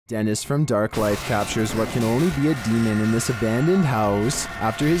Dennis from Dark Life captures what can only be a demon in this abandoned house.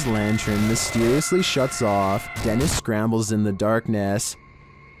 After his lantern mysteriously shuts off, Dennis scrambles in the darkness.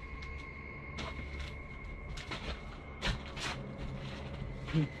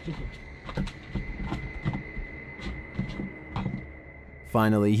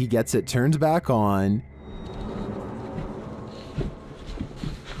 Finally, he gets it turned back on.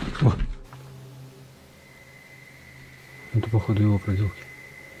 Это, походу, его проделки.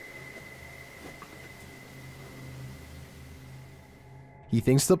 He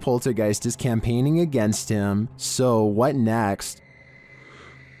thinks the poltergeist is campaigning against him, so what next?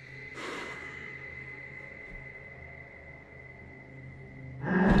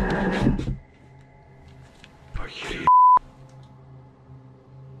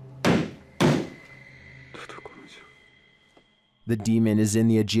 The demon is in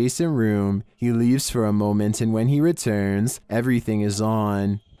the adjacent room. He leaves for a moment, and when he returns, everything is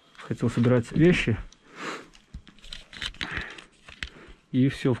on. Хотел собирать вещи, и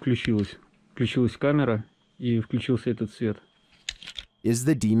все включилось. Включилась камера, и включился этот свет. Is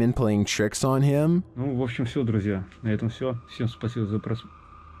the demon playing tricks on him? Ну, в общем, все, друзья. На этом все. Всем спасибо за просмотр.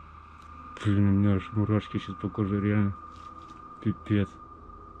 Блин, у меня аж мурашки сейчас по коже, реально. Пипец.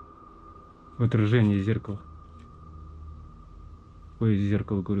 Отражение зеркала. Ой,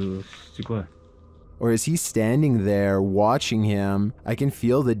 зеркало, говорю, стекла. Or is he standing there watching him? I can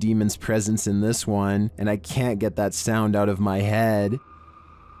feel the demon's presence in this one, and I can't get that sound out of my head.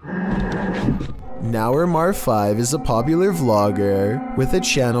 Nour Mar5 is a popular vlogger with a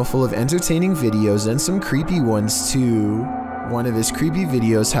channel full of entertaining videos and some creepy ones too. One of his creepy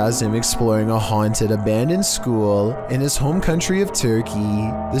videos has him exploring a haunted abandoned school in his home country of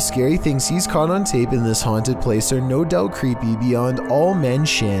Turkey. The scary things he's caught on tape in this haunted place are no doubt creepy beyond all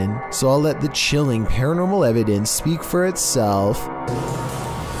mention, so I'll let the chilling paranormal evidence speak for itself.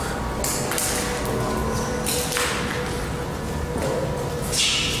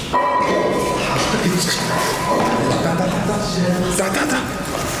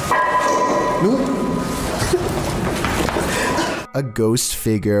 A ghost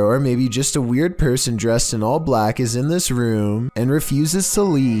figure, or maybe just a weird person dressed in all black, is in this room and refuses to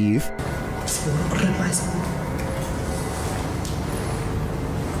leave.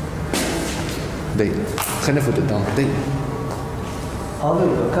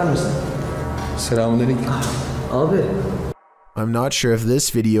 I'm not sure if this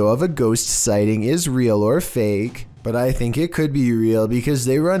video of a ghost sighting is real or fake, but I think it could be real because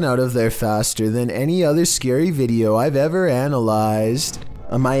they run out of there faster than any other scary video I've ever analyzed.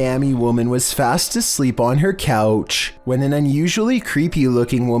 A Miami woman was fast asleep on her couch when an unusually creepy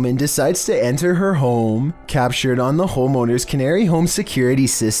looking woman decides to enter her home, captured on the homeowner's Canary Home security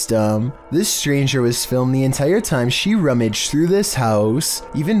system. This stranger was filmed the entire time she rummaged through this house.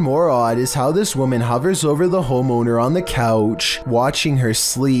 Even more odd is how this woman hovers over the homeowner on the couch, watching her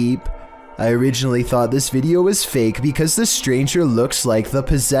sleep. I originally thought this video was fake because the stranger looks like the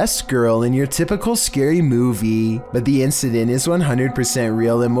possessed girl in your typical scary movie, but the incident is 100%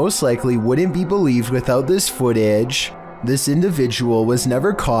 real and most likely wouldn't be believed without this footage. This individual was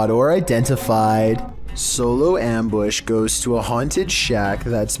never caught or identified. Solo ambush goes to a haunted shack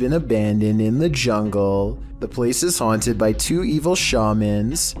that's been abandoned in the jungle. The place is haunted by two evil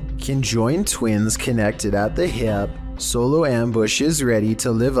shamans, conjoined twins connected at the hip. Solo Ambush is ready to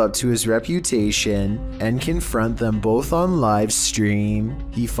live up to his reputation and confront them both on live stream.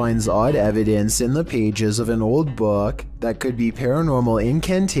 He finds odd evidence in the pages of an old book that could be paranormal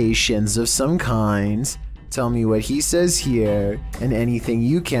incantations of some kind. Tell me what he says here and anything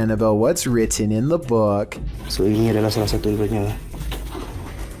you can about what's written in the book. So ini adalah salah satu ibaratnya.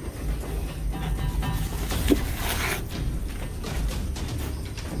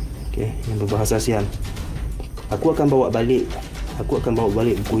 Okey, yang berbahasa Siam. Aku akan bawa balik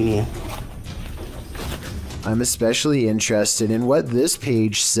buku ini ya. I'm especially interested in what this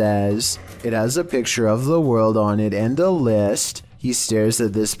page says. It has a picture of the world on it and a list. He stares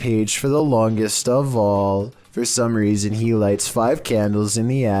at this page for the longest of all. For some reason, he lights 5 candles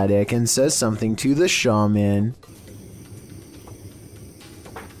in the attic and says something to the shaman.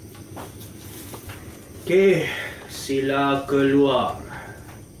 Okey, sila keluar.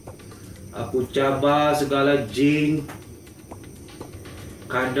 Aku cabar segala jin,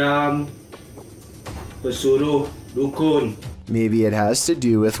 kadam, pesuruh, dukun. Maybe it has to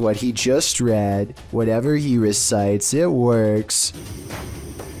do with what he just read. Whatever he recites, it works.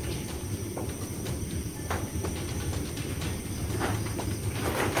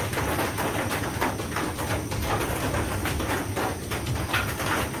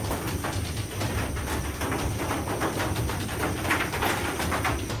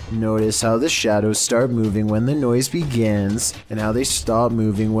 Notice how the shadows start moving when the noise begins, and how they stop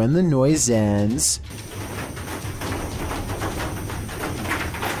moving when the noise ends.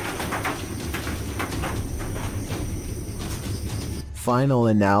 Final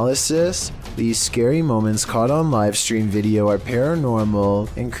analysis. These scary moments caught on livestream video are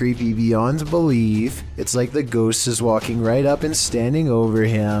paranormal and creepy beyond belief. It's like the ghost is walking right up and standing over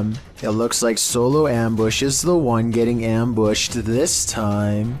him. It looks like Solo Ambush is the one getting ambushed this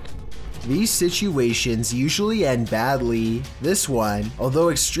time. These situations usually end badly. This one, although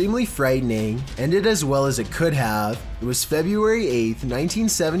extremely frightening, ended as well as it could have. It was February 8th,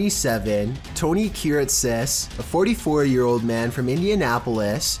 1977. Tony Kiritsis, a 44-year-old man from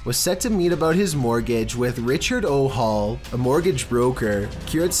Indianapolis, was set to meet about his mortgage with Richard O. Hall, a mortgage broker.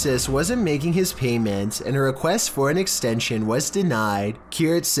 Kiritsis wasn't making his payments, and a request for an extension was denied.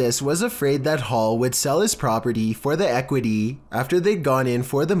 Kiritsis was afraid that Hall would sell his property for the equity. After they'd gone in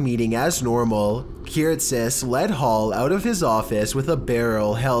for the meeting as normal, Kiritsis led Hall out of his office with a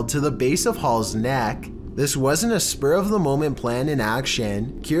barrel held to the base of Hall's neck. This wasn't a spur-of-the-moment plan in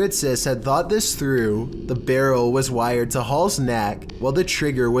action. Kiritsis had thought this through. The barrel was wired to Hall's neck, while the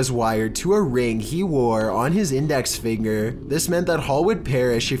trigger was wired to a ring he wore on his index finger. This meant that Hall would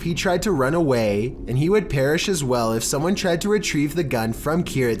perish if he tried to run away, and he would perish as well if someone tried to retrieve the gun from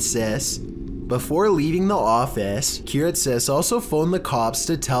Kiritsis. Before leaving the office, Kiritsis also phoned the cops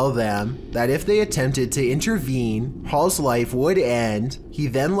to tell them that if they attempted to intervene, Hall's life would end. He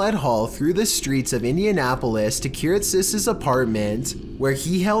then led Hall through the streets of Indianapolis to Kiritsis' apartment, where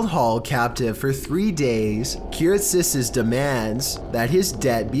he held Hall captive for 3 days. Kiritsis' demands that his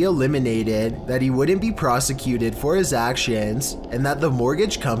debt be eliminated, that he wouldn't be prosecuted for his actions, and that the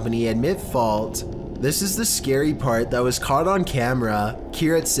mortgage company admit fault. This is the scary part that was caught on camera.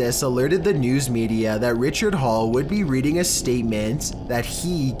 Kiritsis alerted the news media that Richard Hall would be reading a statement that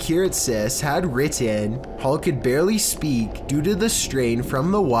he, Kiritsis, had written. Hall could barely speak due to the strain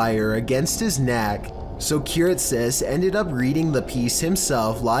from the wire against his neck, so Kiritsis ended up reading the piece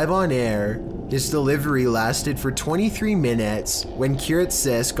himself live on air. His delivery lasted for 23 minutes. When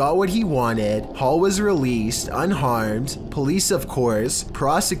Kiritsis got what he wanted, Hall was released unharmed. Police, of course,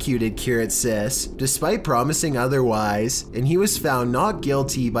 prosecuted Kiritsis despite promising otherwise, and he was found not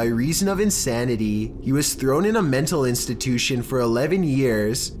guilty by reason of insanity. He was thrown in a mental institution for 11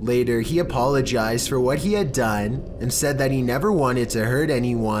 years. Later, he apologized for what he had done and said that he never wanted to hurt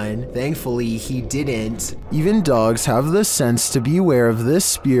anyone. Thankfully, he didn't. Even dogs have the sense to beware of this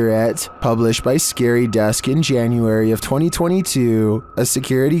spirit. Published by Scary Desk in January of 2022, a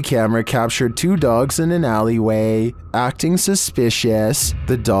security camera captured 2 dogs in an alleyway, acting suspicious.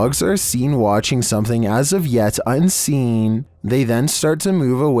 The dogs are seen watching something as of yet unseen. They then start to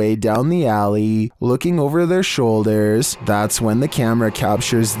move away down the alley, looking over their shoulders. That's when the camera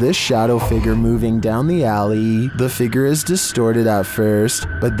captures this shadow figure moving down the alley. The figure is distorted at first,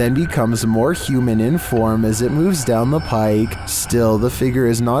 but then becomes more human in form as it moves down the pike. Still, the figure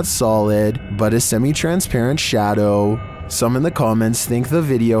is not solid, but a semi-transparent shadow. Some in the comments think the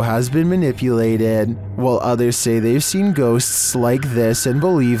video has been manipulated, while others say they've seen ghosts like this and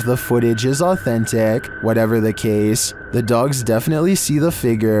believe the footage is authentic. Whatever the case, the dogs definitely see the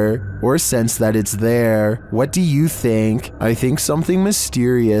figure, or sense that it's there. What do you think? I think something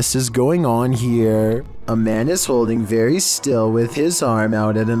mysterious is going on here. A man is holding very still with his arm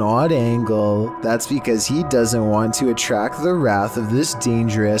out at an odd angle. That's because he doesn't want to attract the wrath of this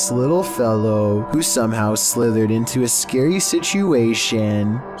dangerous little fellow who somehow slithered into a scary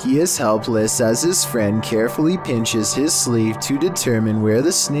situation. He is helpless as his friend carefully pinches his sleeve to determine where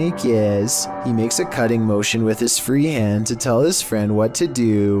the snake is. He makes a cutting motion with his free hand to tell his friend what to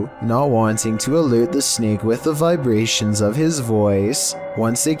do, not wanting to alert the snake with the vibrations of his voice.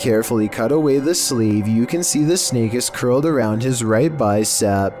 Once they carefully cut away the sleeve, you can see the snake is curled around his right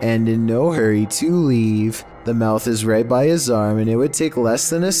bicep and in no hurry to leave. The mouth is right by his arm, and it would take less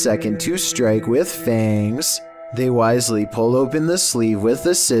than a second to strike with fangs. They wisely pull open the sleeve with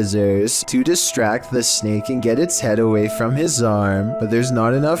the scissors to distract the snake and get its head away from his arm, but there's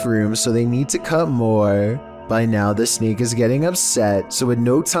not enough room, so they need to cut more. By now, the snake is getting upset, so with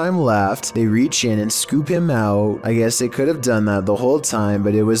no time left, they reach in and scoop him out. I guess they could have done that the whole time,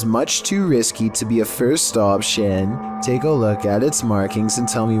 but it was much too risky to be a first option. Take a look at its markings and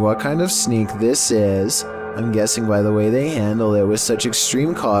tell me what kind of snake this is. I'm guessing by the way they handle it with such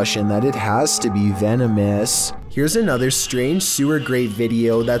extreme caution that it has to be venomous. Here's another strange sewer grate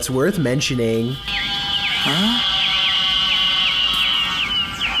video that's worth mentioning. Huh?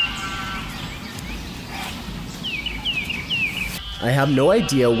 I have no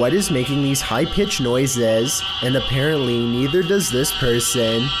idea what is making these high-pitched noises, and apparently neither does this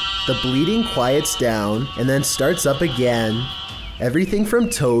person. The bleeding quiets down and then starts up again. Everything from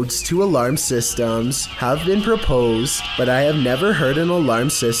toads to alarm systems have been proposed, but I have never heard an alarm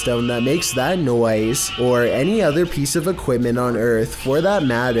system that makes that noise, or any other piece of equipment on Earth for that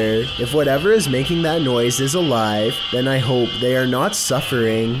matter. If whatever is making that noise is alive, then I hope they are not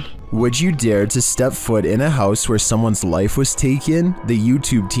suffering. Would you dare to step foot in a house where someone's life was taken? The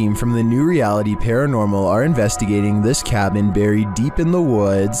YouTube team from the New Reality Paranormal are investigating this cabin buried deep in the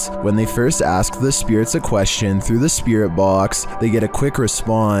woods. When they first ask the spirits a question through the spirit box, they get a quick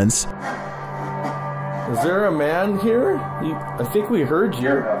response. Is there a man here? I think we heard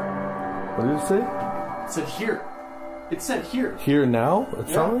you. What did it say? It said here. It said here. Here now?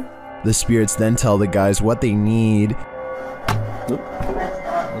 Yeah. The spirits then tell the guys what they need. Nope.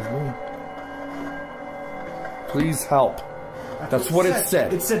 Please help. That's what it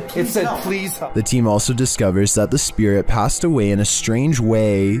said. It said please help. Please help. The team also discovers that the spirit passed away in a strange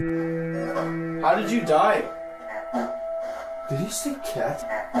way. How did you die? Did he say cat?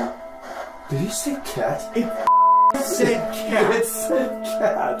 Did he say cat? It said cat. It said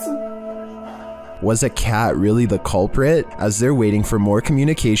cat. Was a cat really the culprit? As they're waiting for more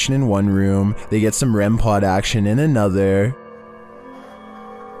communication in one room, they get some REM pod action in another.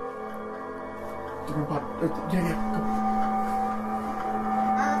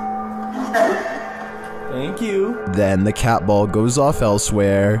 Thank you. Then the cat ball goes off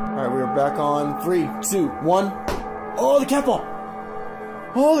elsewhere. Alright, we're back on 3, 2, 1. Oh, the cat ball!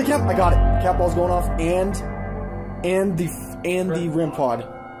 Oh, the cat! I got it. The cat ball's going off, and the REM pod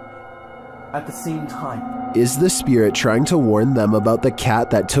at the same time. Is the spirit trying to warn them about the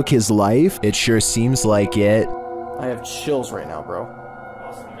cat that took his life? It sure seems like it. I have chills right now, bro.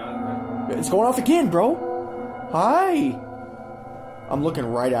 It's going off again, bro. Hi. I'm looking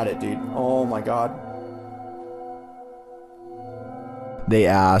right at it, dude. Oh my god. They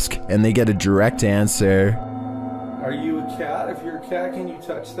ask, and they get a direct answer. Are you a cat? If you're a cat, can you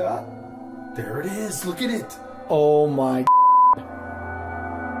touch that? There it is. Look at it. Oh my.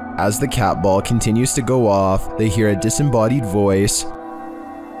 As the cat ball continues to go off, they hear a disembodied voice.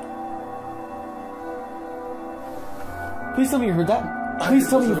 Please tell me you heard that. Please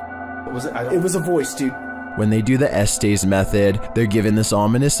tell me. Was it? It was a voice, dude. When they do the Estes method, they're given this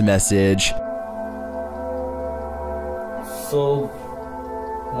ominous message. Soul.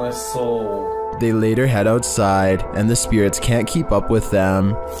 My soul. They later head outside, and the spirits can't keep up with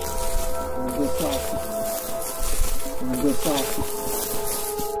them.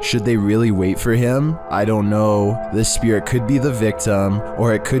 Should they really wait for him? I don't know. The spirit could be the victim,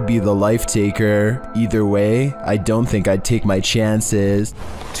 or it could be the life taker. Either way, I don't think I'd take my chances.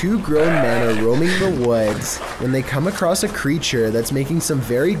 Two grown men are roaming the woods when they come across a creature that's making some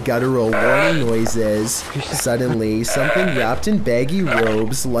very guttural warning noises. Suddenly, something wrapped in baggy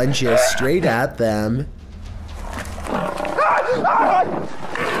robes lunges straight at them.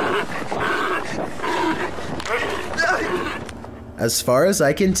 As far as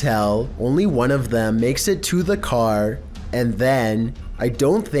I can tell, only one of them makes it to the car, and then, I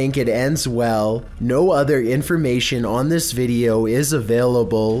don't think it ends well. No other information on this video is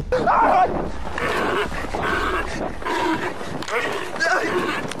available.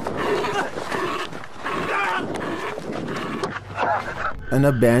 An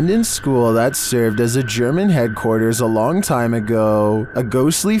abandoned school that served as a German headquarters a long time ago. A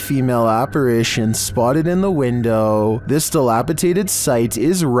ghostly female apparition spotted in the window. This dilapidated site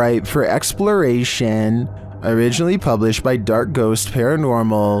is ripe for exploration. Originally published by Dark Ghost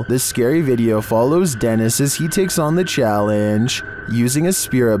Paranormal, this scary video follows Dennis as he takes on the challenge. Using a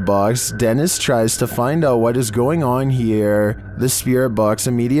spirit box, Dennis tries to find out what is going on here. The spirit box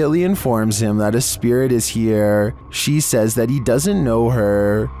immediately informs him that a spirit is here. She says that he doesn't know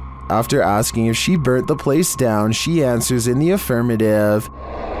her. After asking if she burnt the place down, she answers in the affirmative.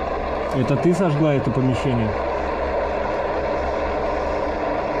 Это ты сожгла это помещение?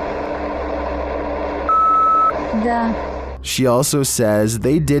 Да. She also says,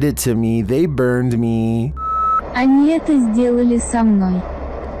 they did it to me, they burned me. Они это сделали со мной.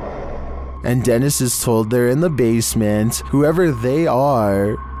 And Dennis is told they're in the basement, whoever they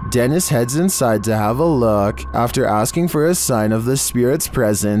are. Dennis heads inside to have a look. After asking for a sign of the spirit's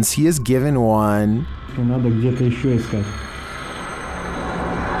presence, he is given one. Надо где-то еще искать.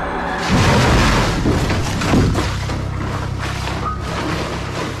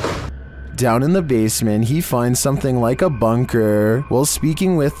 Down in the basement, he finds something like a bunker. While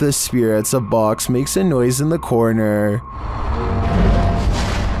speaking with the spirits, a box makes a noise in the corner.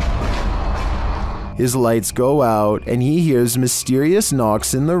 His lights go out and he hears mysterious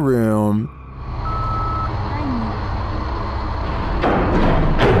knocks in the room.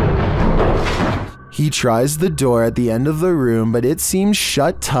 He tries the door at the end of the room, but it seems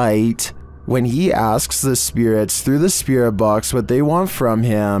shut tight. When he asks the spirits through the spirit box what they want from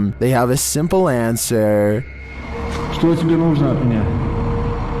him, they have a simple answer. Что тебе нужно от меня?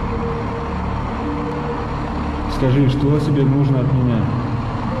 Скажи, что тебе нужно от меня?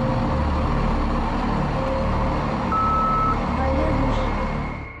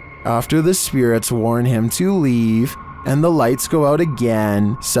 After the spirits warn him to leave, and the lights go out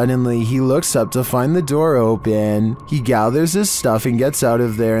again, suddenly he looks up to find the door open. He gathers his stuff and gets out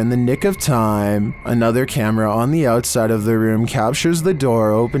of there in the nick of time. Another camera on the outside of the room captures the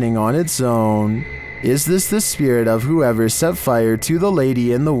door opening on its own. Is this the spirit of whoever set fire to the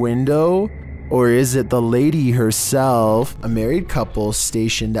lady in the window? Or is it the lady herself? A married couple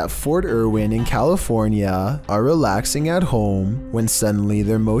stationed at Fort Irwin in California are relaxing at home when suddenly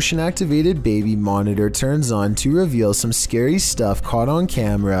their motion-activated baby monitor turns on to reveal some scary stuff caught on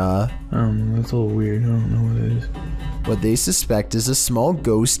camera. That's a little weird. I don't know what it is. What they suspect is a small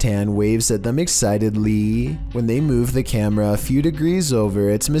ghost hand waves at them excitedly. When they move the camera a few degrees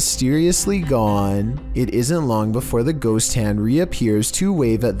over, it's mysteriously gone. It isn't long before the ghost hand reappears to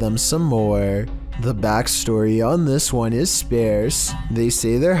wave at them some more. The backstory on this one is sparse. They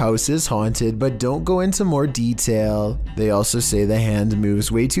say their house is haunted but don't go into more detail. They also say the hand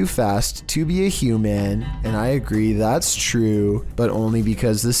moves way too fast to be a human, and I agree that's true, but only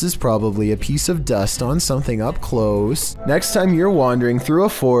because this is probably a piece of dust on something up close. Next time you're wandering through a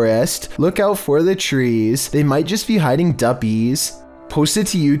forest, look out for the trees. They might just be hiding duppies. Posted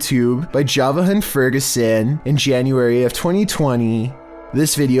to YouTube by Javahan Ferguson in January of 2020.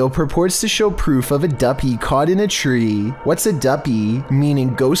 This video purports to show proof of a duppy caught in a tree. What's a duppy?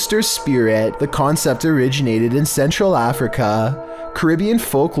 Meaning ghost or spirit. The concept originated in Central Africa. Caribbean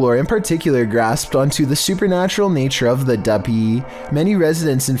folklore in particular grasped onto the supernatural nature of the duppy. Many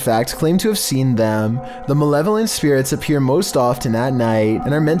residents in fact claim to have seen them. The malevolent spirits appear most often at night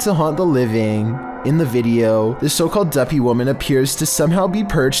and are meant to haunt the living. In the video, the so-called duppy woman appears to somehow be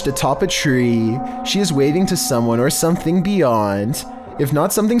perched atop a tree. She is waving to someone or something beyond. If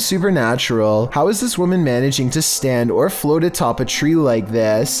not something supernatural, how is this woman managing to stand or float atop a tree like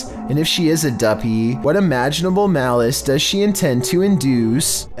this? And if she is a duppy, what imaginable malice does she intend to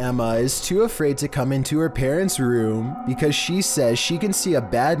induce? Emma is too afraid to come into her parents' room because she says she can see a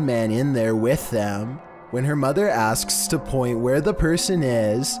bad man in there with them. When her mother asks to point where the person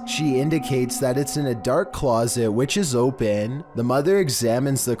is, she indicates that it's in a dark closet which is open. The mother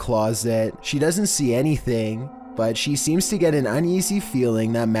examines the closet. She doesn't see anything, but she seems to get an uneasy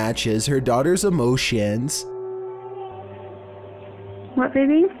feeling that matches her daughter's emotions. What,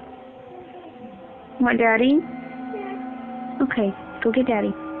 baby? Want daddy? Yeah. Okay, go get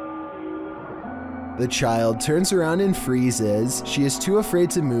daddy. The child turns around and freezes. She is too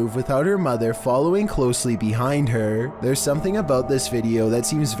afraid to move without her mother following closely behind her. There's something about this video that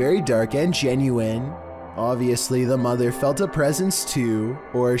seems very dark and genuine. Obviously, the mother felt a presence too,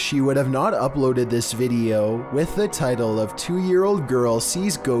 or she would have not uploaded this video with the title of 2-year-old girl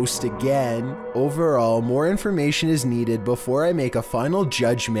sees ghost again. Overall, more information is needed before I make a final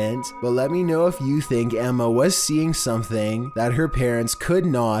judgment, but let me know if you think Emma was seeing something that her parents could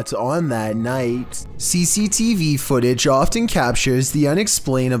not on that night. CCTV footage often captures the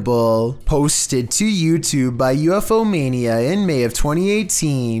unexplainable. Posted to YouTube by UFO Mania in May of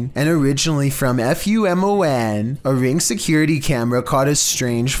 2018, and originally from FUMON, a Ring security camera caught a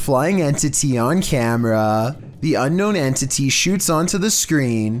strange flying entity on camera. The unknown entity shoots onto the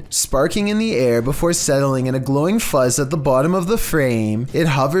screen, sparking in the air before settling in a glowing fuzz at the bottom of the frame. It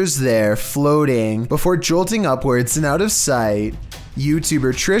hovers there, floating, before jolting upwards and out of sight.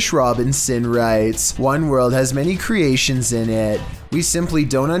 YouTuber Trish Robinson writes, "One world has many creations in it. We simply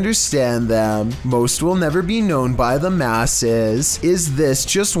don't understand them. Most will never be known by the masses. Is this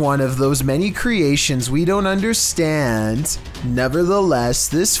just one of those many creations we don't understand?" Nevertheless,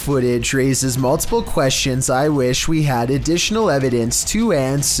 this footage raises multiple questions I wish we had additional evidence to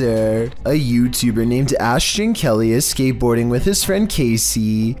answer. A YouTuber named Ashton Kelly is skateboarding with his friend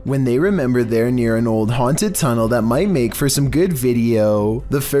Casey when they remember they're near an old haunted tunnel that might make for some good video.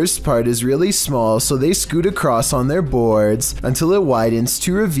 The first part is really small, so they scoot across on their boards until it widens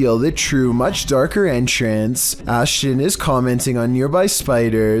to reveal the true, much darker entrance. Ashton is commenting on nearby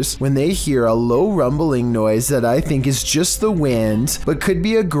spiders when they hear a low rumbling noise that I think is just the wind, but could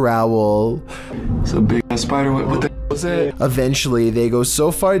be a growl. It's a big Spider, what the was that? Eventually, they go so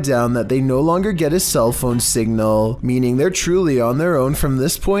far down that they no longer get a cell phone signal, meaning they're truly on their own from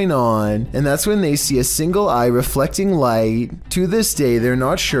this point on, and that's when they see a single eye reflecting light. To this day, they're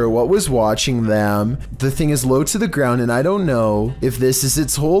not sure what was watching them. The thing is low to the ground, and I don't know if this is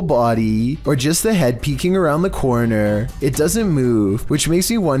its whole body or just the head peeking around the corner. It doesn't move, which makes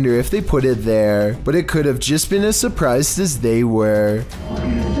me wonder if they put it there, but it could have just been as surprised as they were.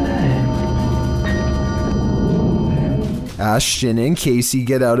 Ashton and Casey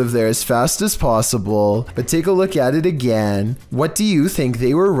get out of there as fast as possible, but take a look at it again. What do you think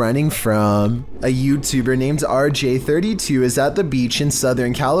they were running from? A YouTuber named RJ32 is at the beach in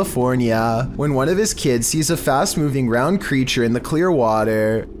Southern California when one of his kids sees a fast-moving round creature in the clear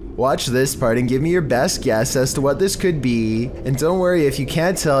water. Watch this part and give me your best guess as to what this could be. And don't worry if you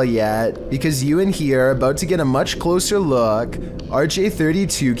can't tell yet, because you and he are about to get a much closer look.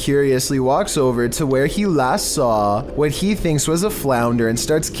 RJ32 curiously walks over to where he last saw what he thinks was a flounder and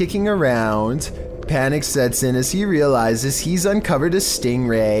starts kicking around. Panic sets in as he realizes he's uncovered a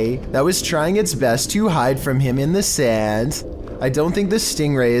stingray that was trying its best to hide from him in the sand. I don't think the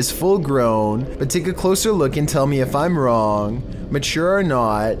stingray is full grown, but take a closer look and tell me if I'm wrong. Mature or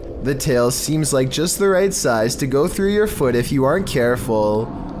not, the tail seems like just the right size to go through your foot if you aren't careful.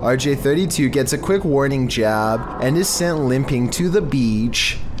 RJ32 gets a quick warning jab and is sent limping to the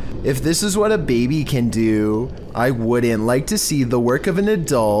beach. If this is what a baby can do, I wouldn't like to see the work of an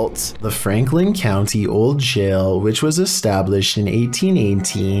adult. The Franklin County Old Jail, which was established in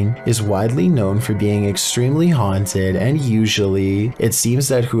 1818, is widely known for being extremely haunted, and usually, it seems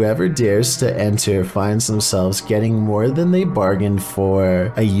that whoever dares to enter finds themselves getting more than they bargained for.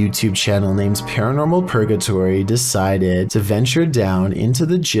 A YouTube channel named Paranormal Purgatory decided to venture down into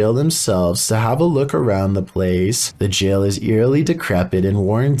the jail themselves to have a look around the place. The jail is eerily decrepit and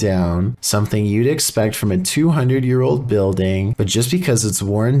worn down, something you'd expect from a 200-year-old building, but just because it's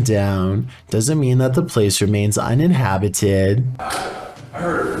worn down doesn't mean that the place remains uninhabited.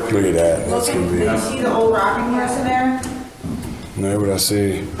 Look at that. That's gonna be. You see the old rocking horse in there? No, what I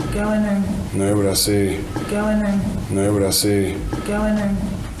see. Go in there. No, what I see. Go in there. No, what I see. Go in there.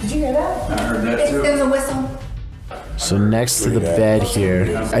 Did you hear that? I heard that too. There was a whistle. So next to the bed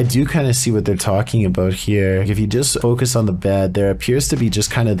here, I do kind of see what they're talking about here. If you just focus on the bed, there appears to be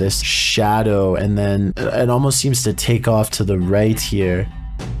just kind of this shadow, and then it almost seems to take off to the right here.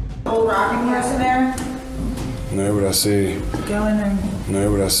 Old rocking horse in there? No, what I see. Go in there.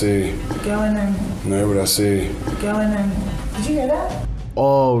 No, what I see. Go in there. No, what I see. Go in there. Did you hear that?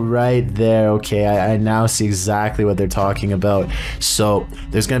 Oh, right there. Okay, I now see exactly what they're talking about. So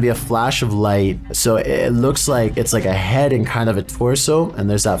there's going to be a flash of light. So it looks like it's like a head and kind of a torso, and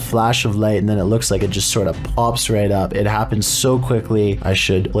there's that flash of light, and then it looks like it just sort of pops right up. It happens so quickly. I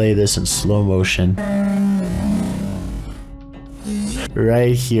should play this in slow motion.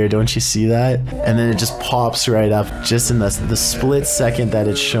 Right here, don't you see that? And then it just pops right up just in the split second that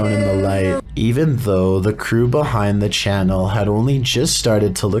it's shown in the light. Even though the crew behind the channel had only just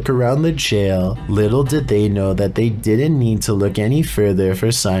started to look around the jail, little did they know that they didn't need to look any further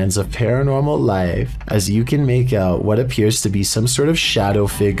for signs of paranormal life, as you can make out what appears to be some sort of shadow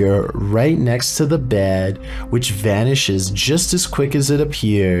figure right next to the bed, which vanishes just as quick as it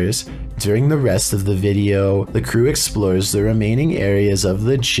appears. During the rest of the video, the crew explores the remaining areas of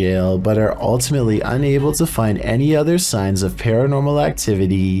the jail, but are ultimately unable to find any other signs of paranormal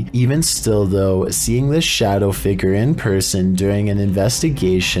activity. Even still though, seeing this shadow figure in person during an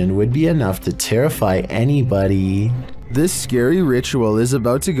investigation would be enough to terrify anybody. This scary ritual is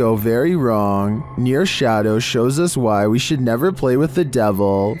about to go very wrong. Near Shadow shows us why we should never play with the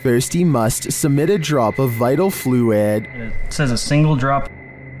devil. First, he must submit a drop of vital fluid. It says a single drop.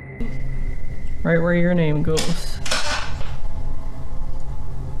 Right where your name goes.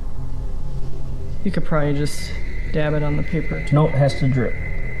 You could probably just dab it on the paper. No, it has to drip.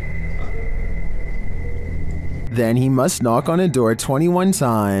 Then he must knock on a door 21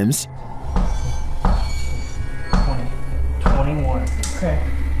 times. 21. Okay.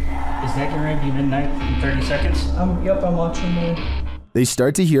 Is that your end even night in 30 seconds? Yep, I'm watching the... They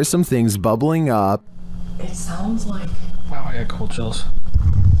start to hear some things bubbling up. It sounds like... Wow, I got cold chills.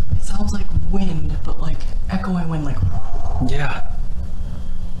 It sounds like wind, but like echoing wind, like... Yeah.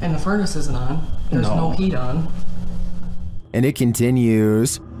 And the furnace isn't on. There's no heat on. And it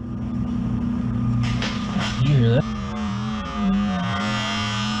continues. You hear that?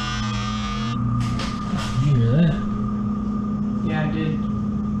 You hear that? Yeah, I did.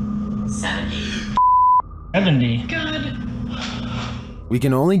 70. God. We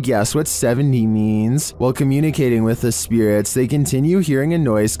can only guess what 70 means. While communicating with the spirits, they continue hearing a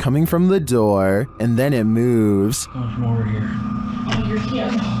noise coming from the door, and then it moves. Oh, from over here. Oh, your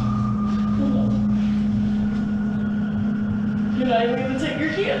candle. You're not even gonna take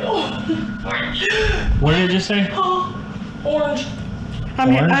your candle. What did it just say? Oh, orange. I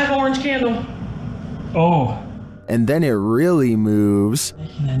have orange candle. Oh. And then it really moves.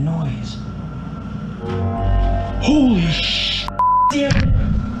 Making that noise. Holy sh!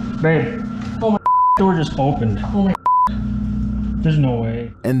 Damn. Babe. Oh my door just opened. Oh my. There's no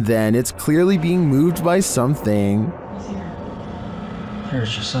way. And then it's clearly being moved by something.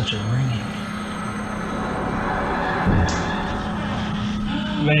 There's just such a ringing.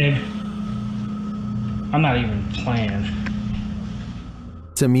 Babe. I'm not even playing.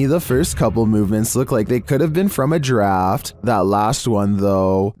 To me, the first couple movements look like they could have been from a draft. That last one,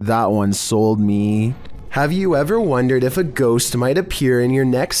 though, that one sold me. Have you ever wondered if a ghost might appear in your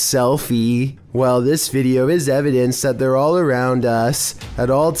next selfie? Well, this video is evidence that they're all around us at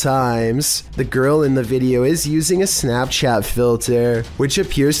all times. The girl in the video is using a Snapchat filter, which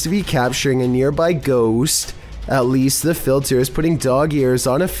appears to be capturing a nearby ghost. At least the filter is putting dog ears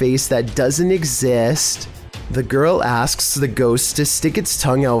on a face that doesn't exist. The girl asks the ghost to stick its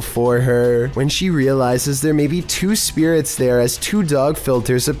tongue out for her when she realizes there may be two spirits there as two dog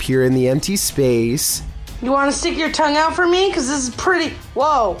filters appear in the empty space. You want to stick your tongue out for me? Because this is pretty...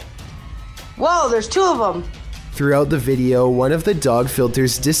 Whoa. Whoa, there's two of them. Throughout the video, one of the dog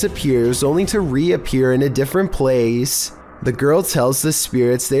filters disappears only to reappear in a different place. The girl tells the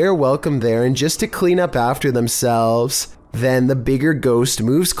spirits they are welcome there and just to clean up after themselves. Then the bigger ghost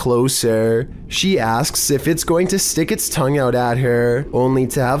moves closer. She asks if it's going to stick its tongue out at her, only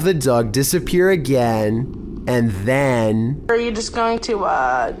to have the dog disappear again. And then... Are you just going to,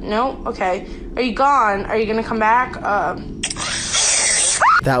 no? Okay. Are you gone? Are you gonna come back?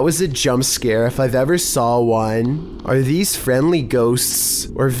 That was a jump scare if I've ever saw one. Are these friendly ghosts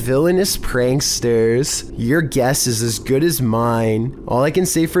or villainous pranksters? Your guess is as good as mine. All I can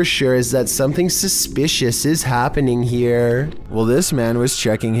say for sure is that something suspicious is happening here. Well, this man was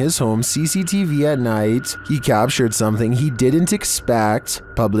checking his home CCTV at night. He captured something he didn't expect.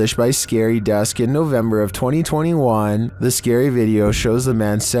 Published by Scary Desk in November of 2021, the scary video shows the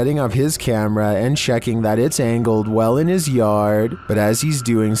man setting up his camera and checking that it's angled well in his yard. But as he's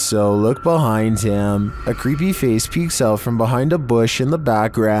doing so, look behind him. A creepy face peeks out from behind a bush in the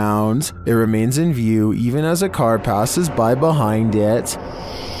background. It remains in view even as a car passes by behind it.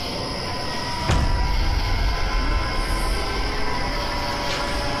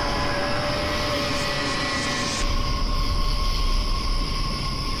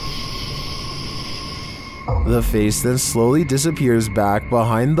 The face then slowly disappears back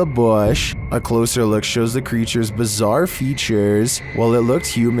behind the bush. A closer look shows the creature's bizarre features. While it looked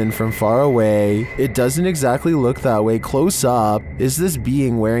human from far away, it doesn't exactly look that way close up. Is this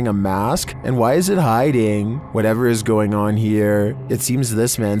being wearing a mask? And why is it hiding? Whatever is going on here, it seems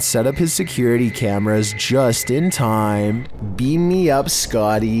this man set up his security cameras just in time. Beam me up,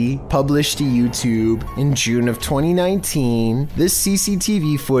 Scotty. Published to YouTube in June of 2019. This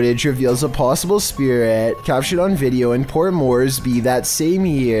CCTV footage reveals a possible spirit captured on video in Port Moresby that same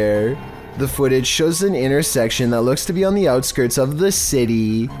year. The footage shows an intersection that looks to be on the outskirts of the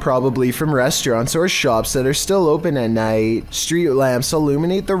city, probably from restaurants or shops that are still open at night. Street lamps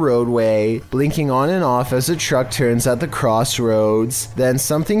illuminate the roadway, blinking on and off as a truck turns at the crossroads. Then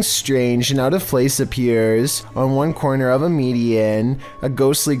something strange and out of place appears. On one corner of a median, a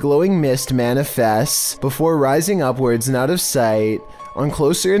ghostly glowing mist manifests before rising upwards and out of sight. On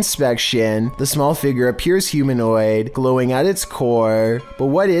closer inspection, the small figure appears humanoid, glowing at its core. But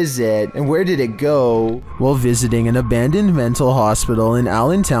what is it, and where did it go? While visiting an abandoned mental hospital in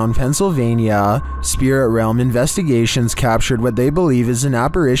Allentown, Pennsylvania, Spirit Realm Investigations captured what they believe is an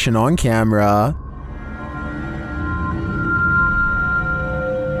apparition on camera.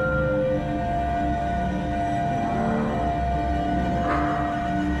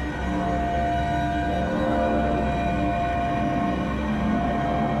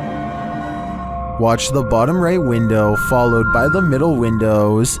 Watch the bottom right window, followed by the middle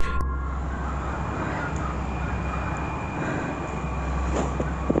windows.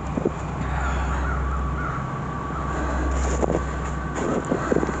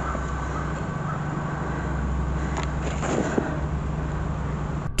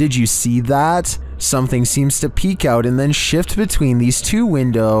 Did you see that? Something seems to peek out and then shift between these two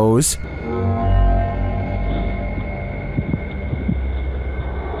windows.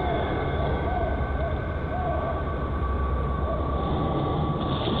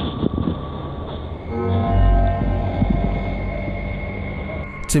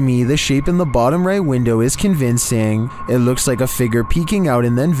 To me, the shape in the bottom right window is convincing. It looks like a figure peeking out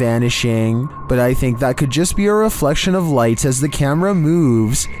and then vanishing, but I think that could just be a reflection of light as the camera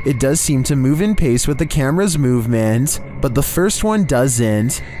moves. It does seem to move in pace with the camera's movement, but the first one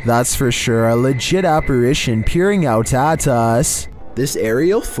doesn't. That's for sure a legit apparition peering out at us. This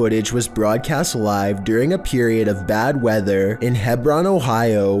aerial footage was broadcast live during a period of bad weather in Hebron,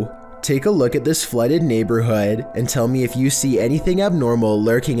 Ohio. Take a look at this flooded neighborhood and tell me if you see anything abnormal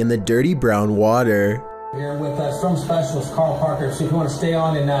lurking in the dirty brown water. Here with storm specialist Carl Parker, so if you want to stay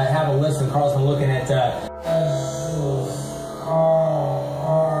on and have a listen, Carl's been looking at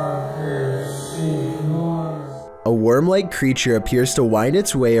A worm-like creature appears to wind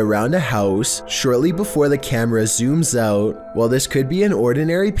its way around a house shortly before the camera zooms out. While this could be an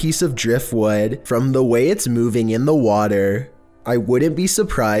ordinary piece of driftwood from the way it's moving in the water, I wouldn't be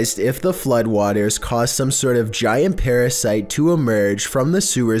surprised if the floodwaters caused some sort of giant parasite to emerge from the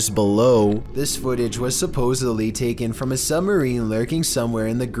sewers below. This footage was supposedly taken from a submarine lurking somewhere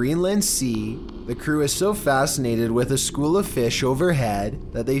in the Greenland Sea. The crew is so fascinated with a school of fish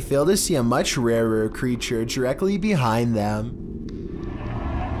overhead that they fail to see a much rarer creature directly behind them.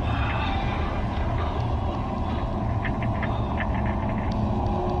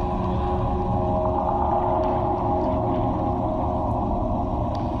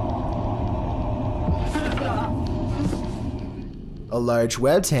 A large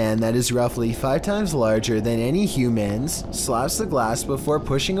webbed hand that is roughly 5 times larger than any human's slaps the glass before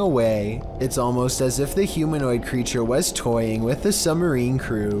pushing away. It's almost as if the humanoid creature was toying with the submarine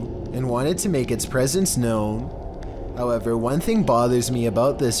crew and wanted to make its presence known. However, one thing bothers me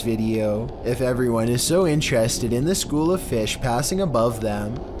about this video. If everyone is so interested in the school of fish passing above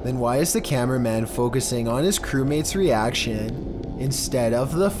them, then why is the cameraman focusing on his crewmate's reaction instead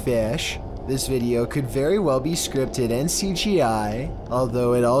of the fish? This video could very well be scripted and CGI,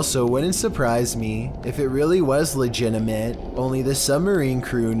 although it also wouldn't surprise me if it really was legitimate. Only the submarine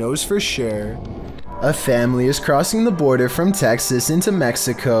crew knows for sure. A family is crossing the border from Texas into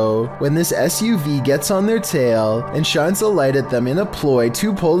Mexico when this SUV gets on their tail and shines a light at them in a ploy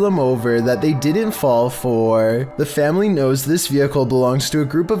to pull them over that they didn't fall for. The family knows this vehicle belongs to a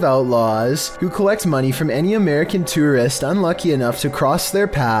group of outlaws who collect money from any American tourist unlucky enough to cross their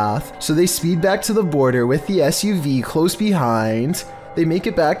path, so they speed back to the border with the SUV close behind. They make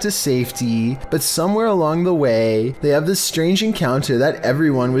it back to safety, but somewhere along the way, they have this strange encounter that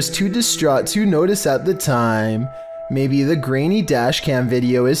everyone was too distraught to notice at the time. Maybe the grainy dashcam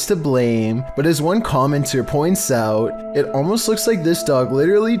video is to blame, but as one commenter points out, it almost looks like this dog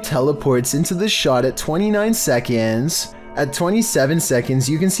literally teleports into the shot at 29 seconds. At 27 seconds,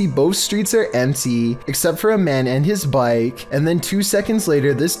 you can see both streets are empty, except for a man and his bike, and then 2 seconds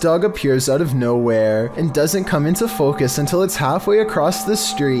later, this dog appears out of nowhere, and doesn't come into focus until it's halfway across the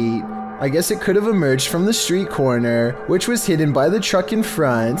street. I guess it could have emerged from the street corner, which was hidden by the truck in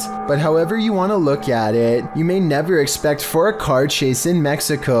front, but however you want to look at it, you may never expect for a car chase in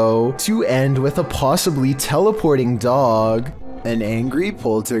Mexico to end with a possibly teleporting dog. An angry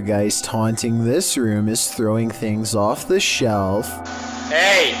poltergeist haunting this room is throwing things off the shelf.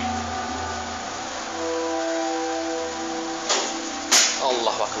 Hey!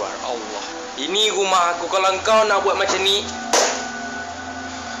 Allah Akbar, Allah. Ini rumah aku, kalau kau nak buat macam ni,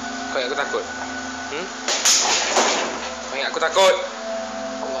 kau ingat aku takut? Kau ingat aku takut?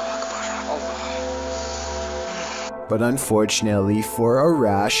 Allah Akbar, Allah. But unfortunately for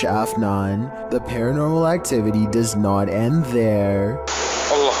Arash Afnan, the paranormal activity does not end there.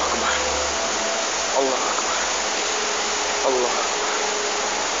 Allah Akbar. Allah Akbar. Allah Akbar.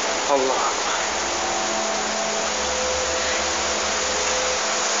 Allah Akbar.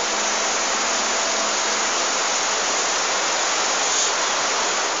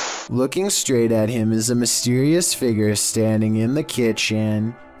 Looking straight at him is a mysterious figure standing in the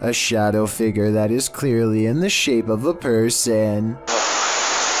kitchen. A shadow figure that is clearly in the shape of a person.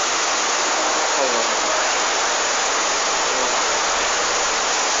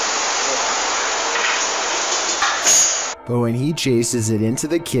 But when he chases it into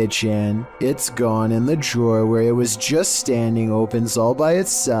the kitchen, it's gone and the drawer where it was just standing opens all by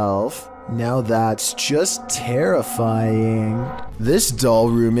itself. Now that's just terrifying. This doll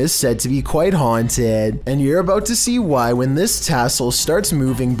room is said to be quite haunted, and you're about to see why when this tassel starts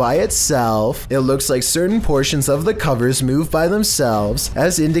moving by itself. It looks like certain portions of the covers move by themselves,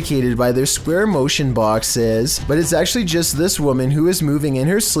 as indicated by their square motion boxes, but it's actually just this woman who is moving in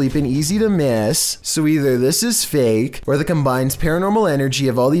her sleep and easy to miss. So either this is fake, or the combined paranormal energy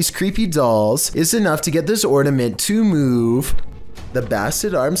of all these creepy dolls is enough to get this ornament to move. The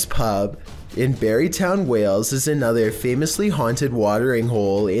Basset Arms Pub In Barrytown, Wales is another famously haunted watering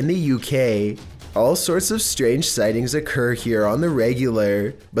hole in the UK. All sorts of strange sightings occur here on the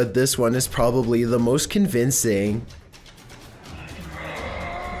regular, but this one is probably the most convincing.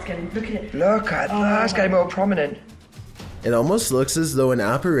 Look at it. Look at that, it's getting more prominent. It almost looks as though an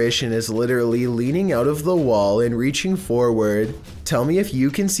apparition is literally leaning out of the wall and reaching forward. Tell me if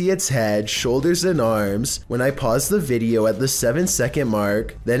you can see its head, shoulders, and arms when I pause the video at the 7-second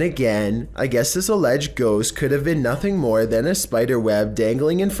mark. Then again, I guess this alleged ghost could have been nothing more than a spider web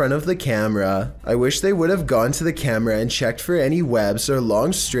dangling in front of the camera. I wish they would have gone to the camera and checked for any webs or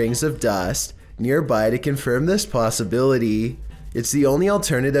long strings of dust nearby to confirm this possibility. It's the only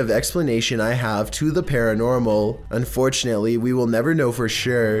alternative explanation I have to the paranormal. Unfortunately, we will never know for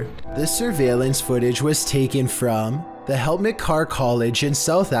sure. This surveillance footage was taken from the Helmut Car College in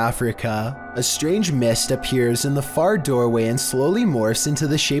South Africa. A strange mist appears in the far doorway and slowly morphs into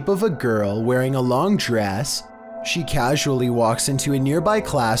the shape of a girl wearing a long dress. She casually walks into a nearby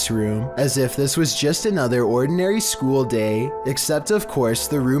classroom, as if this was just another ordinary school day, except of course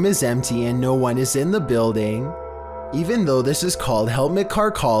the room is empty and no one is in the building. Even though this is called Helmut Car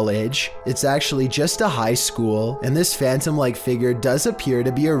College, it's actually just a high school, and this phantom-like figure does appear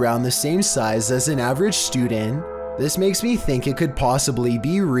to be around the same size as an average student. This makes me think it could possibly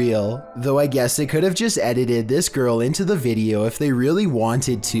be real, though I guess they could have just edited this girl into the video if they really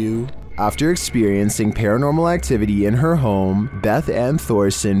wanted to. After experiencing paranormal activity in her home, Beth Ann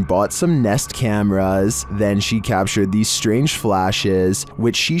Thorson bought some Nest cameras. Then she captured these strange flashes,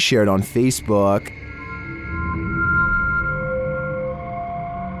 which she shared on Facebook.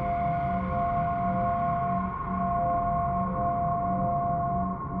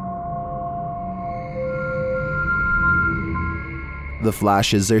 The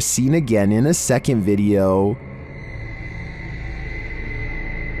flashes are seen again in a second video.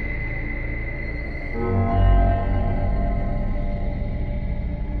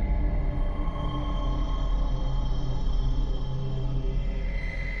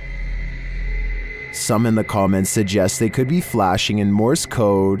 Some in the comments suggest they could be flashing in Morse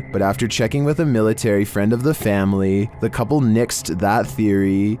code, but after checking with a military friend of the family, the couple nixed that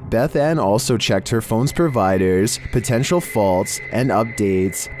theory. Beth Ann also checked her phone's providers, potential faults, and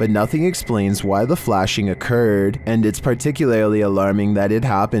updates, but nothing explains why the flashing occurred, and it's particularly alarming that it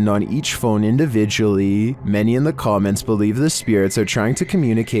happened on each phone individually. Many in the comments believe the spirits are trying to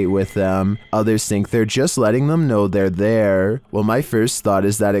communicate with them, others think they're just letting them know they're there. Well, my first thought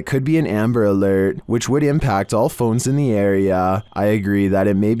is that it could be an Amber Alert, which would impact all phones in the area. I agree that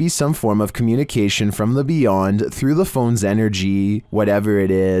it may be some form of communication from the beyond through the phone's energy. Whatever it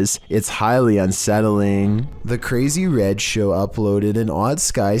is, it's highly unsettling. The Crazy Red Show uploaded an odd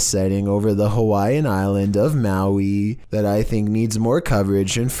sky sighting over the Hawaiian island of Maui that I think needs more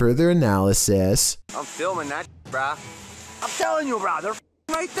coverage and further analysis. I'm filming that, bruh. I'm telling you, bruh, they're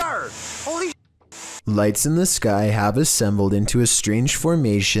right there. Holy Lights in the sky have assembled into a strange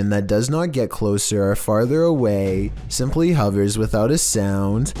formation that does not get closer or farther away, simply hovers without a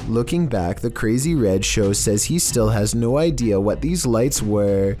sound. Looking back, the Crazy Red Show says he still has no idea what these lights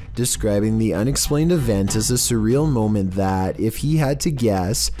were, describing the unexplained event as a surreal moment that, if he had to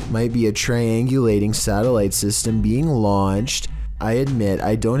guess, might be a triangulating satellite system being launched. I admit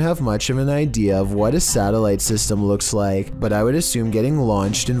I don't have much of an idea of what a satellite system looks like, but I would assume getting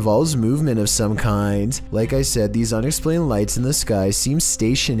launched involves movement of some kind. Like I said, these unexplained lights in the sky seem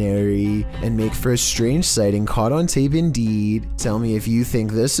stationary and make for a strange sighting caught on tape indeed. Tell me if you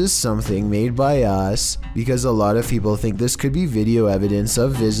think this is something made by us, because a lot of people think this could be video evidence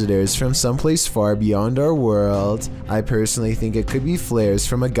of visitors from someplace far beyond our world. I personally think it could be flares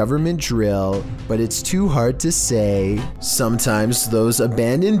from a government drill, but it's too hard to say. Sometimes those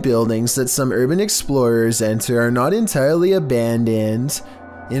abandoned buildings that some urban explorers enter are not entirely abandoned.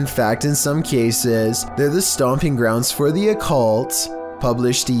 In fact, in some cases, they're the stomping grounds for the occult.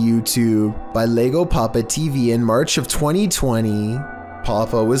 Published to YouTube by Lego Papa TV in March of 2020.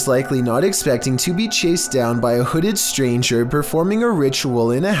 Papa was likely not expecting to be chased down by a hooded stranger performing a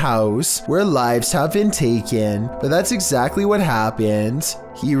ritual in a house where lives have been taken, but that's exactly what happened.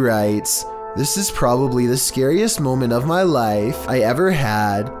 He writes, "This is probably the scariest moment of my life I ever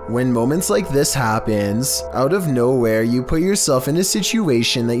had. When moments like this happens, out of nowhere you put yourself in a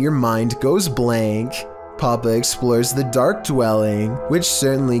situation that your mind goes blank." Papa explores the dark dwelling, which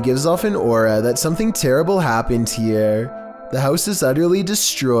certainly gives off an aura that something terrible happened here. The house is utterly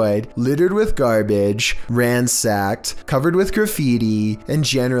destroyed, littered with garbage, ransacked, covered with graffiti, and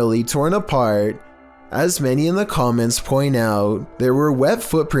generally torn apart. As many in the comments point out, there were wet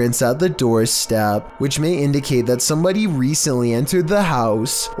footprints at the doorstep, which may indicate that somebody recently entered the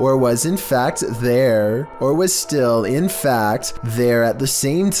house, or was in fact there, or was still in fact there at the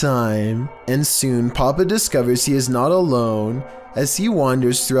same time. And soon Papa discovers he is not alone. As he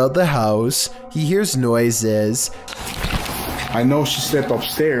wanders throughout the house, he hears noises. I know she slept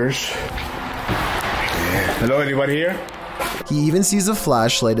upstairs. Hello, anybody here? He even sees a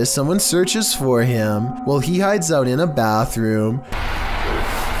flashlight as someone searches for him while he hides out in a bathroom.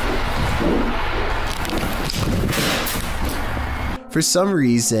 For some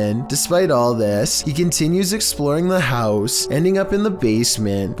reason, despite all this, he continues exploring the house, ending up in the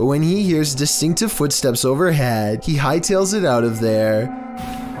basement, but when he hears distinctive footsteps overhead, he hightails it out of there.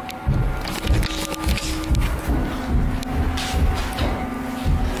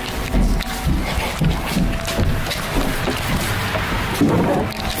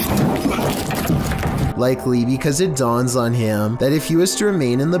 Likely because it dawns on him that if he was to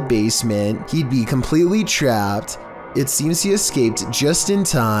remain in the basement, he'd be completely trapped. It seems he escaped just in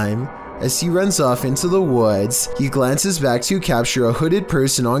time. As he runs off into the woods, he glances back to capture a hooded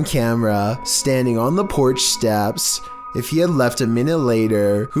person on camera, standing on the porch steps. If he had left a minute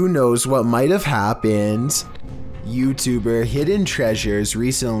later, who knows what might have happened. YouTuber Hidden Treasures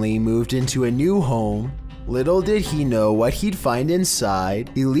recently moved into a new home. Little did he know what he'd find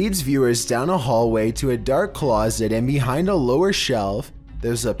inside. He leads viewers down a hallway to a dark closet, and behind a lower shelf,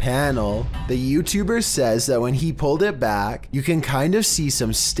 there's a panel. The YouTuber says that when he pulled it back, you can kind of see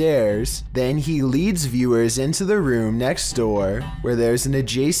some stairs. Then he leads viewers into the room next door, where there's an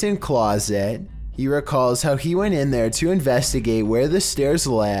adjacent closet. He recalls how he went in there to investigate where the stairs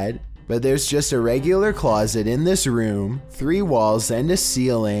led, but there's just a regular closet in this room, 3 walls and a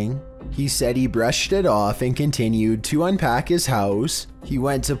ceiling. He said he brushed it off and continued to unpack his house. He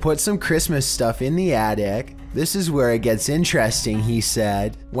went to put some Christmas stuff in the attic. This is where it gets interesting, he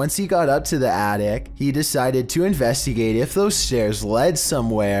said. Once he got up to the attic, he decided to investigate if those stairs led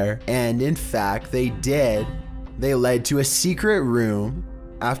somewhere, and in fact they did. They led to a secret room.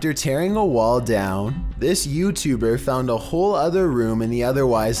 After tearing a wall down, this YouTuber found a whole other room in the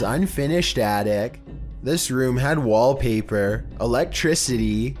otherwise unfinished attic. This room had wallpaper,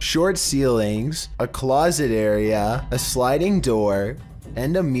 electricity, short ceilings, a closet area, a sliding door,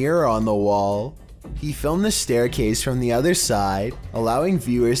 and a mirror on the wall. He filmed the staircase from the other side, allowing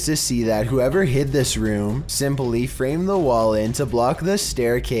viewers to see that whoever hid this room simply framed the wall in to block the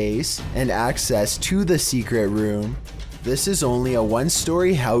staircase and access to the secret room. This is only a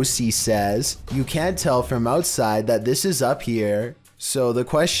 1-story house, he says. You can't tell from outside that this is up here. So the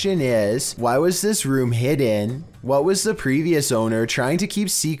question is, why was this room hidden? What was the previous owner trying to keep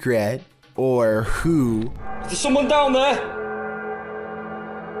secret? Or who? Is there someone down there?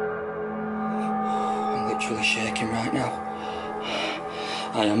 I'm literally shaking right now.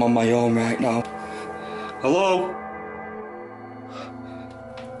 I am on my own right now. Hello?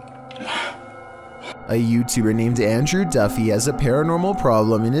 A YouTuber named Andrew Duffy has a paranormal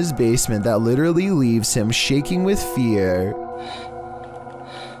problem in his basement that literally leaves him shaking with fear.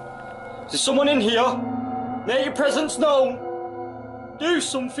 Is there someone in here? Make your presence known. Do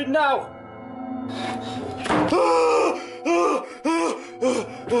something now.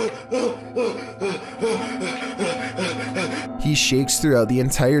 He shakes throughout the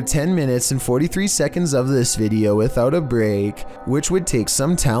entire 10 minutes and 43 seconds of this video without a break, which would take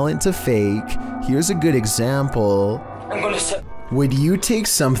some talent to fake. Here's a good example. Would you take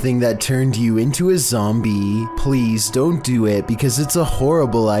something that turned you into a zombie? Please don't do it because it's a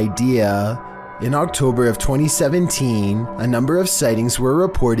horrible idea. In October of 2017, a number of sightings were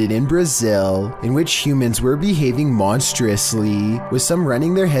reported in Brazil in which humans were behaving monstrously, with some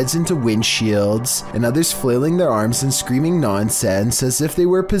running their heads into windshields and others flailing their arms and screaming nonsense as if they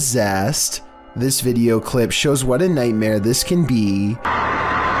were possessed. This video clip shows what a nightmare this can be. Come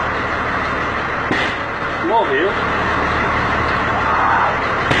on, here.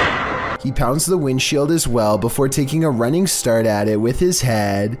 He pounds the windshield as well before taking a running start at it with his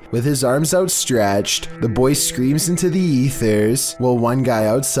head. With his arms outstretched, the boy screams into the ethers, while one guy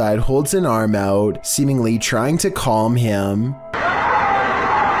outside holds an arm out, seemingly trying to calm him.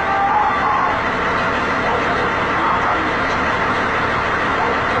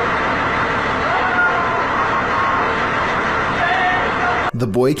 The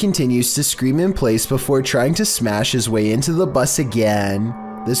boy continues to scream in place before trying to smash his way into the bus again.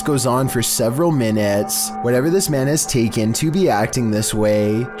 This goes on for several minutes. Whatever this man has taken to be acting this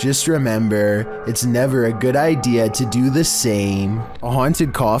way, just remember, it's never a good idea to do the same. A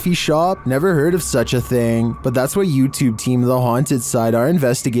haunted coffee shop? Never heard of such a thing, but that's what YouTube team The Haunted Side are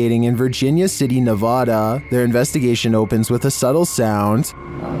investigating in Virginia City, Nevada. Their investigation opens with a subtle sound.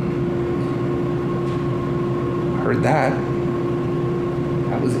 Heard that.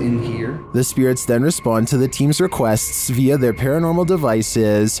 That was in here. The spirits then respond to the team's requests via their paranormal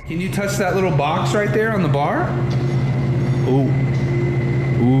devices. Can you touch that little box right there on the bar? Ooh.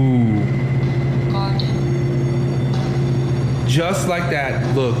 Ooh. Just like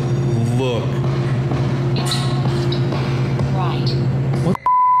that. Look. Look. Right. What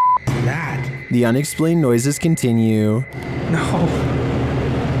the is that? The unexplained noises continue. No.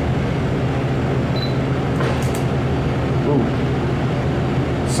 Ooh.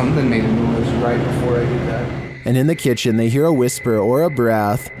 Something made a noise right before I did that. And in the kitchen, they hear a whisper or a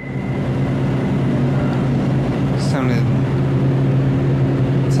breath. Sounded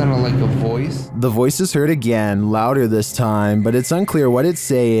like a voice. The voice is heard again, louder this time, but it's unclear what it's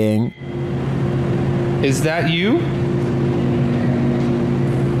saying. Is that you?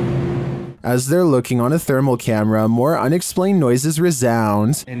 As they're looking on a thermal camera, more unexplained noises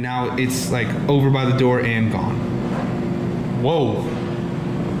resound. And now it's like over by the door and gone. Whoa.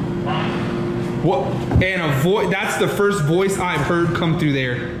 What? And a voice, that's the first voice I've heard come through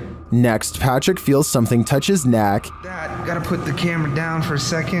there. Next, Patrick feels something touch his neck. Dad, gotta put the camera down for a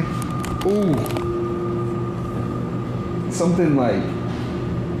second. Ooh. Something like,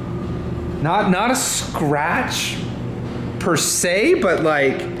 not a scratch per se, but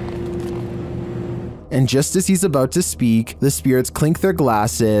like. And just as he's about to speak, the spirits clink their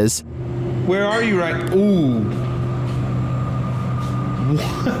glasses. Where are you right? Ooh.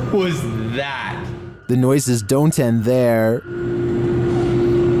 What was that? The noises don't end there.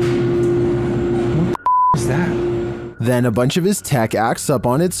 What is that? Then a bunch of his tech acts up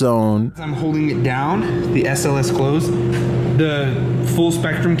on its own. I'm holding it down, the SLS closed, the full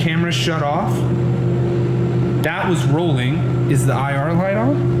spectrum camera shut off. That was rolling. Is the IR light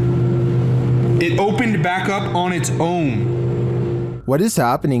on? It opened back up on its own. What is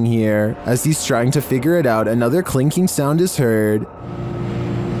happening here? As he's trying to figure it out, another clinking sound is heard.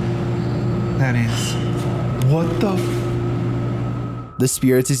 That is... What the... The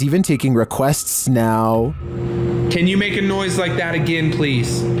spirit is even taking requests now. Can you make a noise like that again,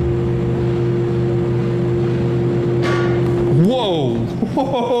 please? Whoa!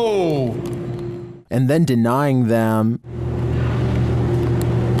 Whoa! And then denying them.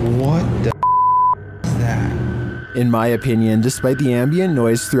 What the is that? In my opinion, despite the ambient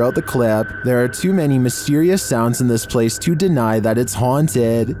noise throughout the clip, there are too many mysterious sounds in this place to deny that it's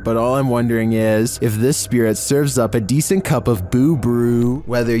haunted. But all I'm wondering is, if this spirit serves up a decent cup of boo brew.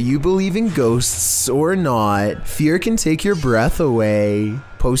 Whether you believe in ghosts or not, fear can take your breath away.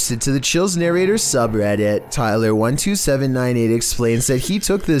 Posted to the Chills Narrator subreddit, Tyler12798 explains that he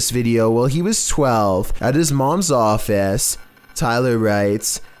took this video while he was 12 at his mom's office. Tyler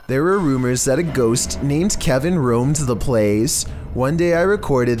writes, "There were rumors that a ghost named Kevin roamed the place. One day I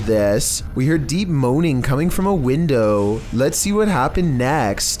recorded this. We heard deep moaning coming from a window. Let's see what happened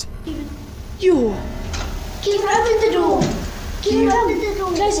next." You. Keep open the door. Keep open the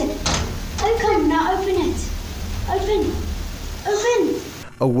door. Close it. Open. Now open it. Open. Open.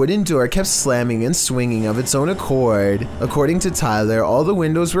 A wooden door kept slamming and swinging of its own accord. According to Tyler, all the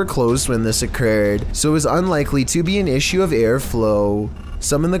windows were closed when this occurred, so it was unlikely to be an issue of airflow.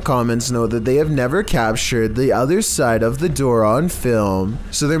 Some in the comments note that they have never captured the other side of the door on film,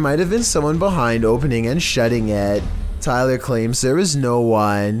 so there might have been someone behind opening and shutting it. Tyler claims there was no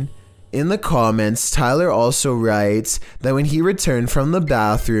one. In the comments, Tyler also writes that when he returned from the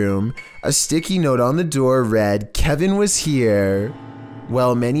bathroom, a sticky note on the door read, "Kevin was here."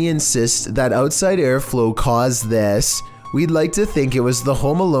 While many insist that outside airflow caused this, we'd like to think it was the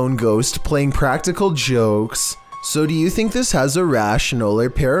Home Alone ghost playing practical jokes. So do you think this has a rational or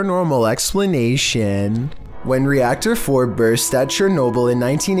paranormal explanation? When Reactor 4 burst at Chernobyl in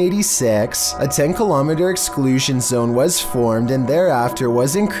 1986, a 10-kilometer exclusion zone was formed and thereafter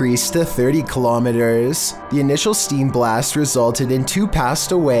was increased to 30 kilometers. The initial steam blast resulted in 2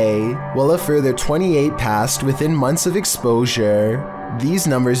 passed away, while a further 28 passed within months of exposure. These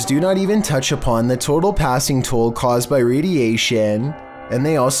numbers do not even touch upon the total passing toll caused by radiation, and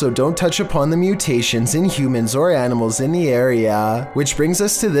they also don't touch upon the mutations in humans or animals in the area, which brings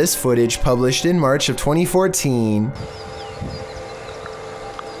us to this footage published in March of 2014.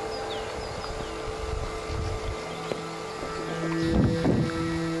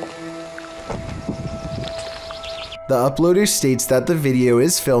 The uploader states that the video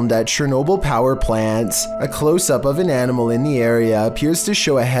is filmed at Chernobyl power plant. A close-up of an animal in the area appears to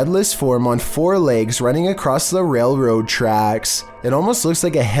show a headless form on 4 legs running across the railroad tracks. It almost looks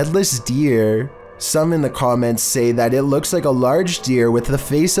like a headless deer. Some in the comments say that it looks like a large deer with the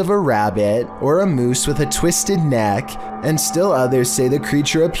face of a rabbit, or a moose with a twisted neck, and still others say the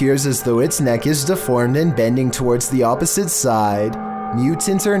creature appears as though its neck is deformed and bending towards the opposite side.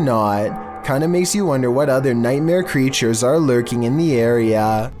 Mutant or not, kinda makes you wonder what other nightmare creatures are lurking in the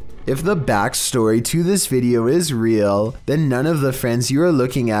area. If the backstory to this video is real, then none of the friends you are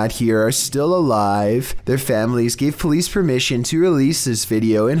looking at here are still alive. Their families gave police permission to release this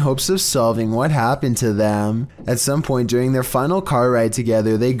video in hopes of solving what happened to them. At some point during their final car ride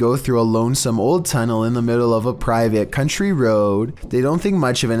together, they go through a lonesome old tunnel in the middle of a private country road. They don't think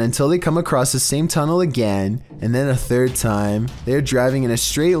much of it until they come across the same tunnel again, and then a third time. They're driving in a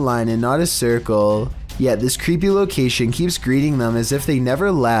straight line and not a circle. Yet this creepy location keeps greeting them as if they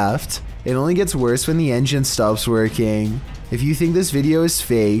never left. It only gets worse when the engine stops working. If you think this video is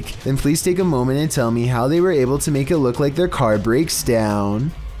fake, then please take a moment and tell me how they were able to make it look like their car breaks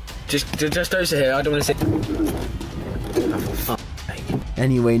down. Just over here, I don't want to say.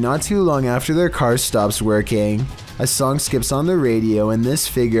 Anyway, not too long after their car stops working, a song skips on the radio and this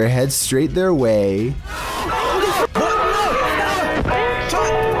figure heads straight their way.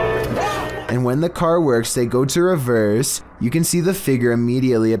 And when the car works, they go to reverse. You can see the figure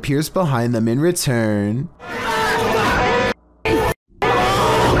immediately appears behind them in return.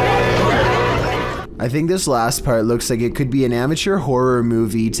 I think this last part looks like it could be an amateur horror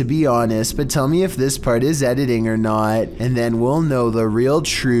movie, to be honest, but tell me if this part is editing or not, and then we'll know the real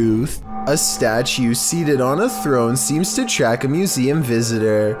truth. A statue seated on a throne seems to track a museum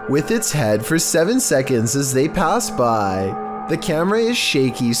visitor with its head for 7 seconds as they pass by. The camera is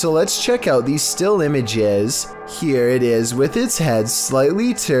shaky, so let's check out these still images. Here it is with its head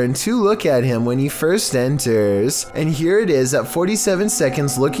slightly turned to look at him when he first enters. And here it is at 47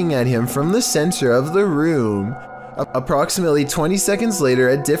 seconds looking at him from the center of the room. Approximately 20 seconds later,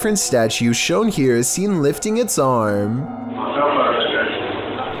 a different statue shown here is seen lifting its arm.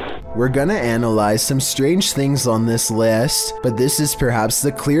 We're gonna analyze some strange things on this list, but this is perhaps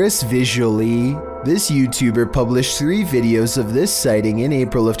the clearest visually. This YouTuber published 3 videos of this sighting in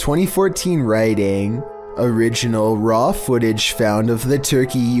April of 2014, writing, "Original raw footage found of the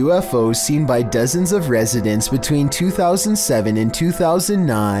Turkey UFO seen by dozens of residents between 2007 and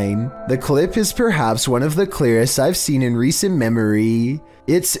 2009. The clip is perhaps one of the clearest I've seen in recent memory.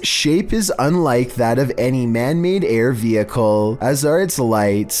 Its shape is unlike that of any man-made air vehicle, as are its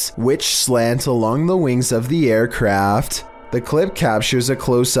lights, which slant along the wings of the aircraft. The clip captures a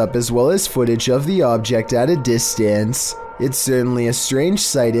close-up as well as footage of the object at a distance. It's certainly a strange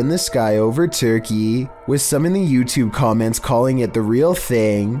sight in the sky over Turkey, with some in the YouTube comments calling it the real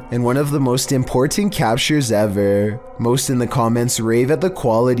thing, and one of the most important captures ever. Most in the comments rave at the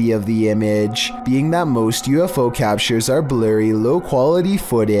quality of the image, being that most UFO captures are blurry, low-quality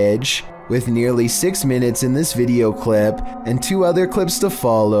footage. With nearly 6 minutes in this video clip, and 2 other clips to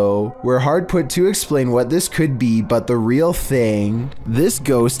follow, we're hard put to explain what this could be but the real thing. This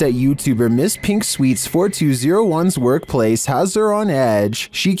ghost at YouTuber Miss Pink Sweets 4201's workplace has her on edge.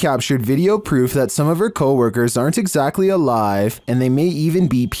 She captured video proof that some of her co-workers aren't exactly alive, and they may even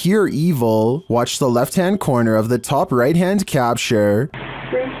be pure evil. Watch the left-hand corner of the top right-hand capture.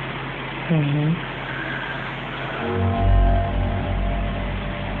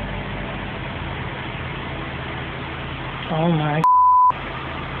 Oh my.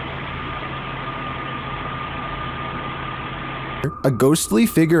 A ghostly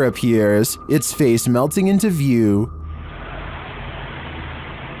figure appears, its face melting into view.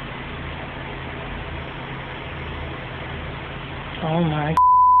 Oh my.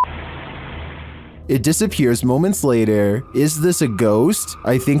 It disappears moments later. Is this a ghost?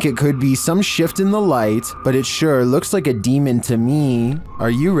 I think it could be some shift in the light, but it sure looks like a demon to me.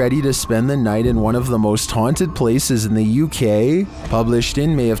 Are you ready to spend the night in one of the most haunted places in the UK? Published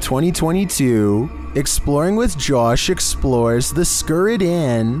in May of 2022. Exploring with Josh explores the Scurrid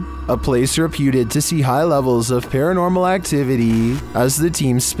Inn, a place reputed to see high levels of paranormal activity. As the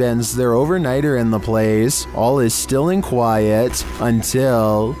team spends their overnighter in the place, all is still and quiet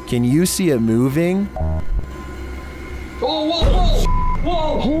until... Can you see it moving? Whoa, whoa, whoa!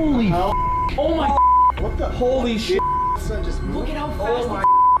 Whoa! Holy oh my What the holy shit? Look at how fast. Oh my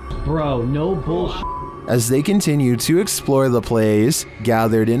bro, no bullshit. As they continue to explore the place,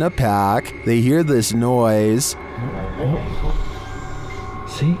 gathered in a pack, they hear this noise.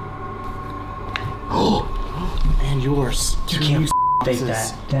 See? And yours. You can't fake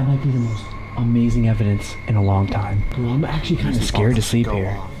that. That might be the most amazing evidence in a long time. Well, I'm actually kind of scared to sleep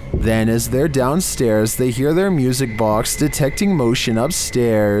here. Then as they're downstairs, they hear their music box detecting motion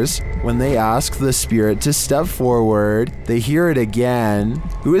upstairs. When they ask the spirit to step forward, they hear it again.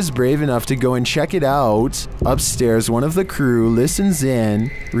 Who is brave enough to go and check it out? Upstairs, one of the crew listens in,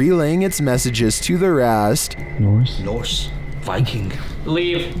 relaying its messages to the rest. Norse. Viking.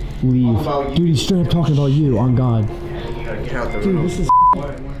 Leave. Dude, he's straight up talking about you, on God. Dude, this is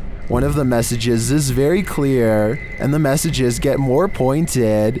One of the messages is very clear, and the messages get more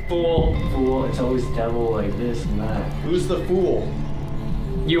pointed. Fool, it's always the devil like this and that. Who's the fool?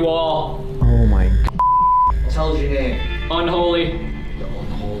 You all. Oh my Tell us your name. Unholy.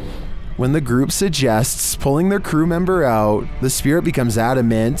 When the group suggests pulling their crew member out, the spirit becomes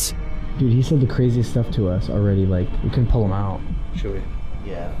adamant. Dude, he said the craziest stuff to us already, like, we couldn't pull him out. Should we?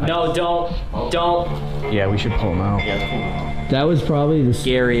 Yeah. No, don't. Yeah, we should pull him out. That was probably the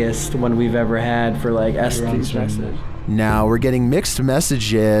scariest one we've ever had for, like, SD's message. Now we're getting mixed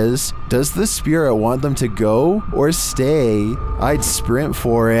messages. Does the spirit want them to go or stay? I'd sprint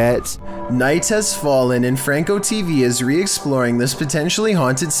for it. Night has fallen and Franco TV is re-exploring this potentially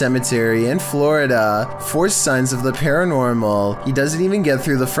haunted cemetery in Florida for signs of the paranormal. He doesn't even get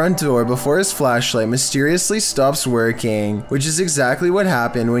through the front door before his flashlight mysteriously stops working, which is exactly what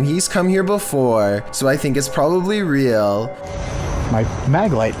happened when he's come here before, so I think it's probably real. My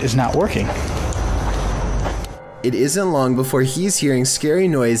mag light is not working. It isn't long before he's hearing scary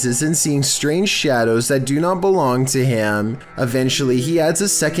noises and seeing strange shadows that do not belong to him. Eventually, he adds a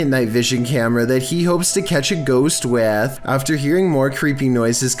second night vision camera that he hopes to catch a ghost with. After hearing more creepy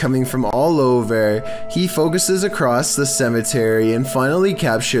noises coming from all over, he focuses across the cemetery and finally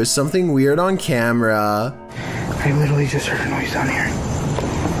captures something weird on camera. I literally just heard a noise down here.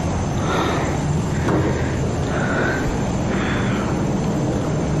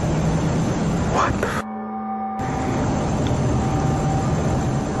 What the f?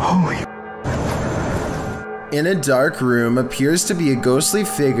 Holy. In a dark room appears to be a ghostly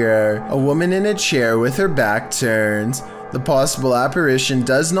figure, a woman in a chair with her back turned. The possible apparition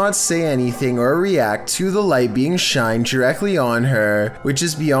does not say anything or react to the light being shined directly on her, which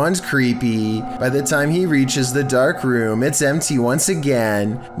is beyond creepy. By the time he reaches the dark room, it's empty once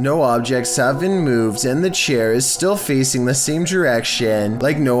again. No objects have been moved and the chair is still facing the same direction,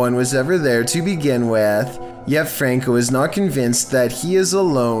 like no one was ever there to begin with. Yet Franco is not convinced that he is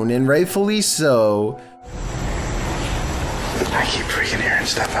alone, and rightfully so. I keep freaking hearing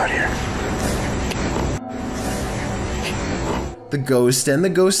stuff out here. The ghost and the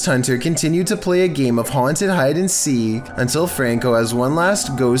ghost hunter continue to play a game of haunted hide and seek until Franco has one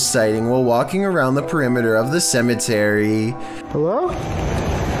last ghost sighting while walking around the perimeter of the cemetery. Hello?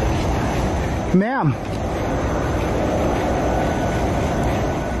 Ma'am?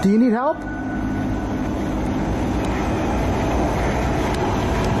 Do you need help?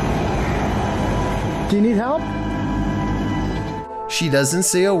 Do you need help? She doesn't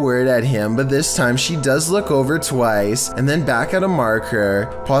say a word at him, but this time she does look over twice and then back at a marker,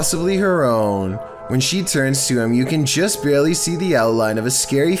 possibly her own. When she turns to him, you can just barely see the outline of a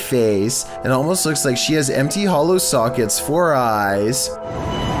scary face. It almost looks like she has empty hollow sockets for eyes.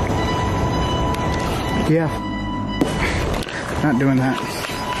 Yeah. Not doing that.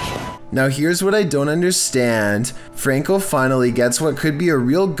 Now here's what I don't understand. Franco finally gets what could be a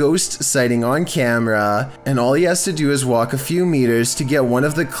real ghost sighting on camera, and all he has to do is walk a few meters to get one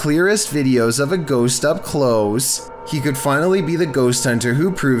of the clearest videos of a ghost up close. He could finally be the ghost hunter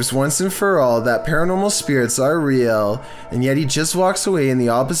who proves once and for all that paranormal spirits are real, and yet he just walks away in the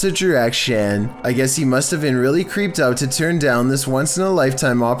opposite direction. I guess he must have been really creeped out to turn down this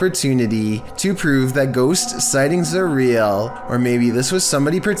once-in-a-lifetime opportunity to prove that ghost sightings are real. Or maybe this was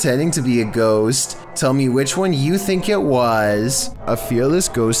somebody pretending to be a ghost. Tell me which one you think it was. A fearless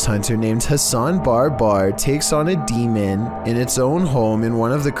ghost hunter named Hassan Barbar takes on a demon in its own home in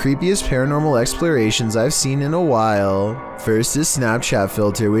one of the creepiest paranormal explorations I've seen in a while. First is Snapchat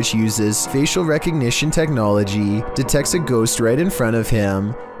filter, which uses facial recognition technology, detects a ghost right in front of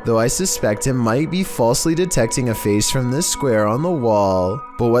him, though I suspect it might be falsely detecting a face from this square on the wall.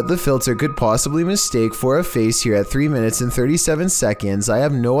 But what the filter could possibly mistake for a face here at 3 minutes and 37 seconds, I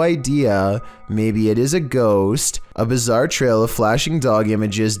have no idea. Maybe it is a ghost. A bizarre trail of flashing dog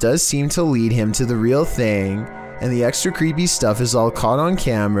images does seem to lead him to the real thing, and the extra creepy stuff is all caught on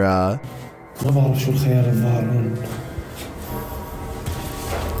camera. ما بعرف شو الخيال الظاهر هون.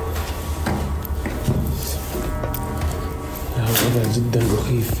 الوضع جدا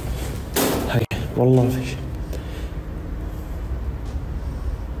مخيف. هاي والله فيش.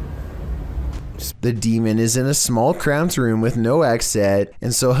 The demon is in a small cramped room with no exit,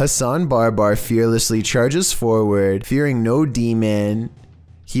 and so Hassan Barbar fearlessly charges forward, fearing no demon.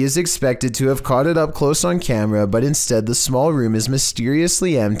 He is expected to have caught it up close on camera, but instead the small room is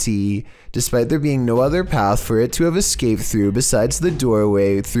mysteriously empty, despite there being no other path for it to have escaped through besides the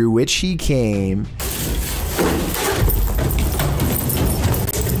doorway through which he came.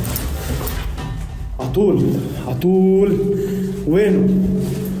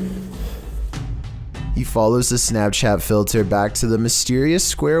 He follows the Snapchat filter back to the mysterious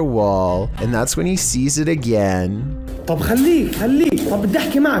square wall, and that's when he sees it again.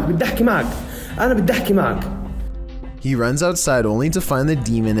 He runs outside only to find the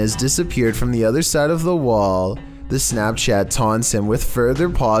demon has disappeared from the other side of the wall. The Snapchat taunts him with further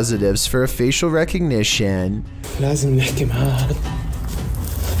positives for a facial recognition.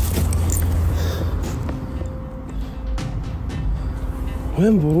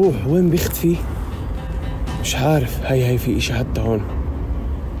 وين بروح وين بيختفي مش عارف هاي في إشي حتى هون.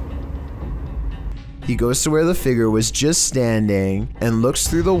 He goes to where the figure was just standing and looks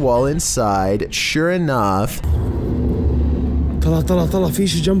through the wall inside. Sure enough, طلع في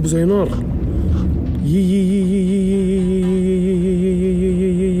إشي جنبه زي نار.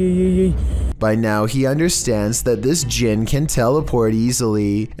 By now, he understands that this jinn can teleport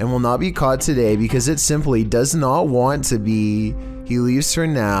easily and will not be caught today because it simply does not want to be. He leaves for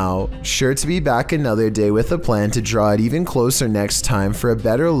now, sure to be back another day with a plan to draw it even closer next time for a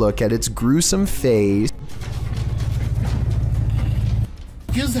better look at its gruesome face.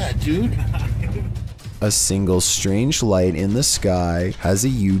 What is that, dude? A single strange light in the sky has a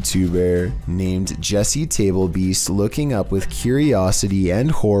YouTuber named Jesse Tablebeast looking up with curiosity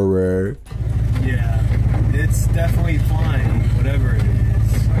and horror. Yeah, it's definitely flying, whatever it is.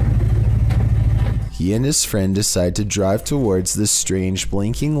 He and his friend decide to drive towards this strange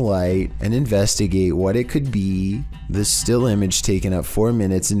blinking light and investigate what it could be. This still image taken at 4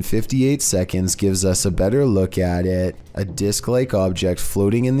 minutes and 58 seconds gives us a better look at it. A disc-like object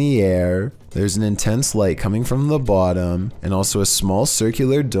floating in the air. There's an intense light coming from the bottom and also a small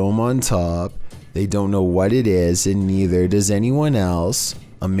circular dome on top. They don't know what it is and neither does anyone else.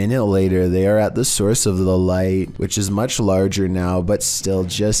 A minute later, they are at the source of the light, which is much larger now but still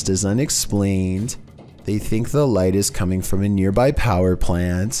just as unexplained. They think the light is coming from a nearby power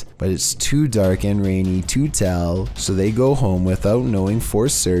plant, but it's too dark and rainy to tell, so they go home without knowing for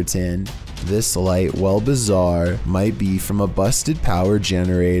certain. This light, while bizarre, might be from a busted power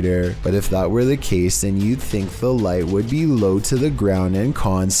generator, but if that were the case, then you'd think the light would be low to the ground and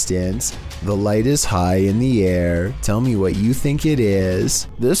constant. The light is high in the air. Tell me what you think it is.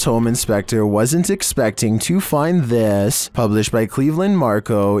 This home inspector wasn't expecting to find this. Published by Cleveland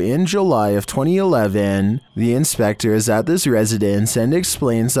Marco in July of 2011. The inspector is at this residence and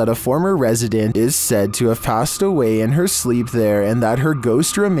explains that a former resident is said to have passed away in her sleep there and that her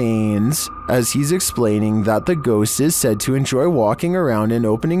ghost remains. As he's explaining that the ghost is said to enjoy walking around and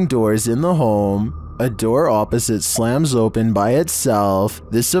opening doors in the home. A door opposite slams open by itself.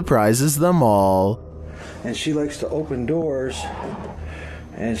 This surprises them all. And she likes to open doors.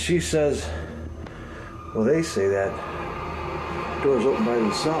 And she says, well, they say that doors open by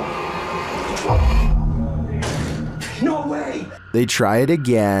themselves. No way! They try it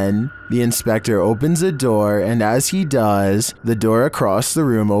again. The inspector opens a door, and as he does, the door across the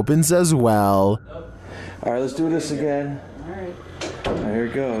room opens as well. All right, let's do this again. All right. Here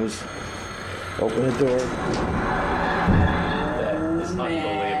it goes. Open the door. That is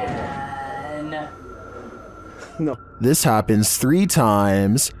unbelievable. No. This happens 3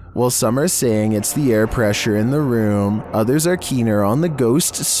 times. While some are saying it's the air pressure in the room, others are keener on the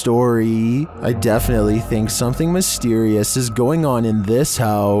ghost story. I definitely think something mysterious is going on in this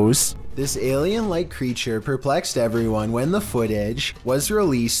house. This alien-like creature perplexed everyone when the footage was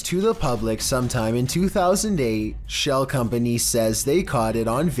released to the public sometime in 2008. Shell Company says they caught it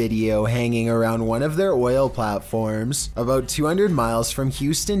on video hanging around one of their oil platforms, about 200 miles from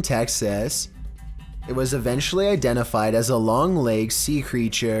Houston, Texas. It was eventually identified as a long-legged sea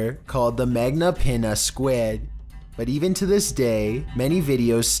creature called the Magna Pinna squid. But even to this day, many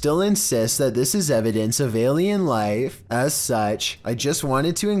videos still insist that this is evidence of alien life. As such, I just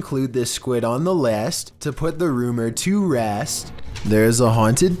wanted to include this squid on the list to put the rumor to rest. There is a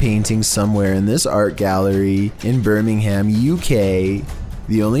haunted painting somewhere in this art gallery in Birmingham, UK.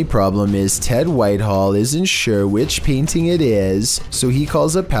 The only problem is Ted Whitehall isn't sure which painting it is, so he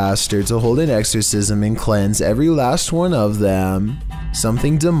calls a pastor to hold an exorcism and cleanse every last one of them.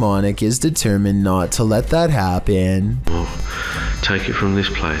 Something demonic is determined not to let that happen. Lord, take it from this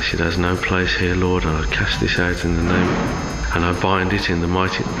place. It has no place here, Lord, and I cast this out in the name, and I bind it in the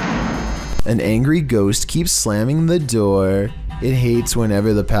mighty... An angry ghost keeps slamming the door. It hates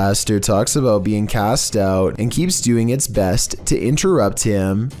whenever the pastor talks about being cast out and keeps doing its best to interrupt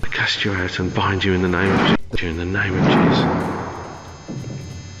him. I cast you out and bind you in the name of Jesus. In the name of Jesus.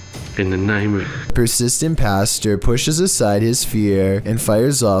 In the name of... Persistent pastor pushes aside his fear and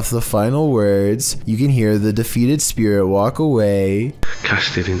fires off the final words. You can hear the defeated spirit walk away.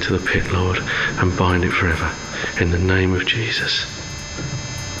 Cast it into the pit, Lord, and bind it forever. In the name of Jesus.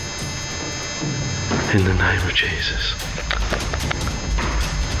 In the name of Jesus.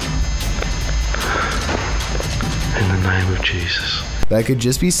 In the name of Jesus. That could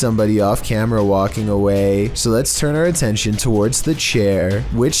just be somebody off camera walking away, so let's turn our attention towards the chair,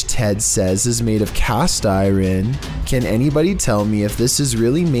 which Ted says is made of cast iron. Can anybody tell me if this is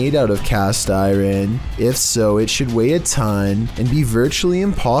really made out of cast iron? If so, it should weigh a ton and be virtually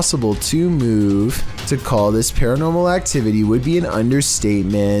impossible to move. To call this paranormal activity would be an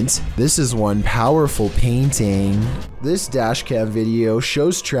understatement. This is one powerful painting. This dashcam video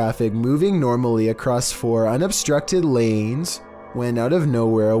shows traffic moving normally across 4 unobstructed lanes, when out of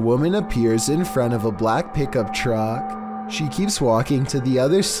nowhere a woman appears in front of a black pickup truck. She keeps walking to the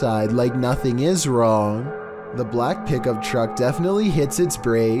other side like nothing is wrong. The black pickup truck definitely hits its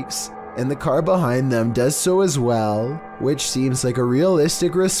brakes, and the car behind them does so as well, which seems like a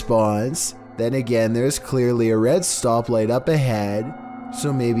realistic response. Then again, there's clearly a red stoplight up ahead,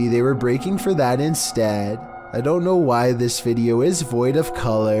 so maybe they were braking for that instead. I don't know why this video is void of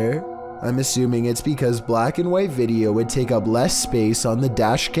color. I'm assuming it's because black and white video would take up less space on the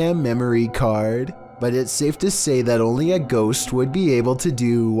dashcam memory card, but it's safe to say that only a ghost would be able to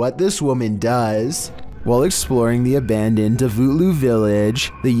do what this woman does. While exploring the abandoned Davutlu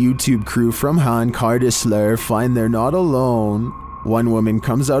village, the YouTube crew from Han Kardisler find they're not alone. One woman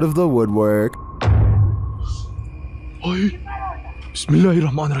comes out of the woodwork. Ay,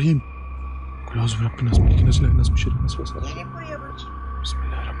 Bismillahirrahmanirrahim. Kul auzu bi rabbin nas, melikin nas, ilahin nas, müşerrin nas, vesaire.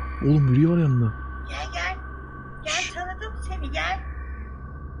 Bismillahirrahmanirrahim. Oğlum biri var yanında. Gel. Gel tanıdım seni gel.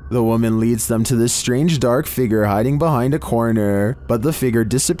 The woman leads them to this strange dark figure hiding behind a corner, but the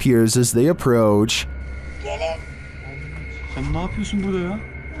figure disappears as they approach. Gelin. Sen ne yapıyorsun burada ya? Ne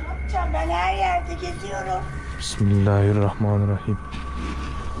yapacağım ben her yerde geziyorum. Bismillahirrahmanirrahim.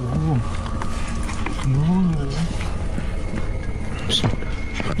 Oğlum. Ne oluyor ya?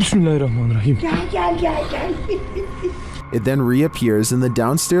 Bismillahirrahmanirrahim. Gel. It then reappears in the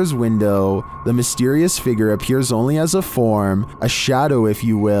downstairs window. The mysterious figure appears only as a form, a shadow if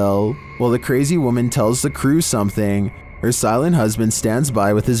you will. While the crazy woman tells the crew something, her silent husband stands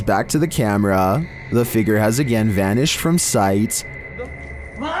by with his back to the camera. The figure has again vanished from sight.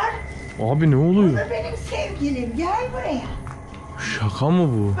 Var. Abi ne oluyor? Bu da benim sevgilim gel buraya. Şaka mı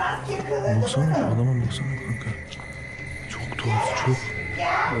bu? Bak yakaladım Baksana onu. adama baksana kanka. Çok tuhaf çok.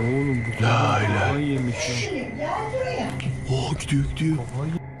 Oğlum bu kafayı yemiş ya. Gel buraya. Oh gidiyor.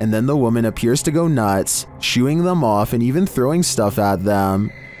 And then the woman appears to go nuts, shooing them off and even throwing stuff at them.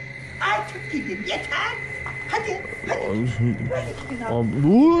 Artık gidin yeter. Hadi. Abi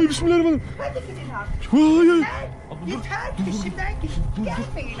bismillahirrahmanirrahim. Hadi gidin artık. Hayır. Yeter peşimden gidin.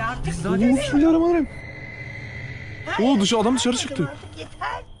 Gelmeyin artık. Bismillahirrahmanirrahim. Adam dışarı çıktı.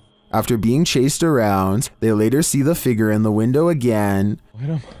 Yeter. After being chased around, they later see the figure in the window again.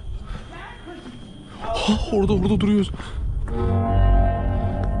 Bayram. Orada duruyoruz.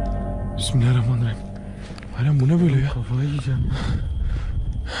 Bismillahirrahmanirrahim. Bayram bu ne böyle ya? Kafayı yiyeceğim.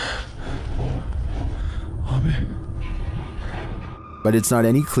 Abi. But it's not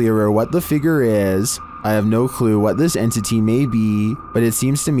any clearer what the figure is. I have no clue what this entity may be, but it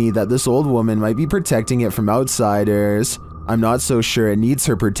seems to me that this old woman might be protecting it from outsiders. I'm not so sure it needs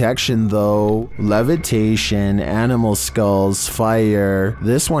her protection though. Levitation, animal skulls, fire.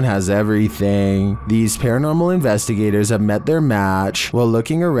 This one has everything. These paranormal investigators have met their match. While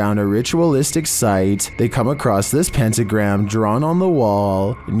looking around a ritualistic site, they come across this pentagram drawn on the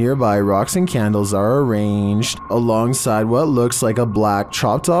wall. Nearby, rocks and candles are arranged. Alongside what looks like a black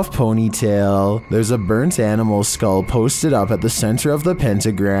chopped off ponytail, there's a burnt animal skull posted up at the center of the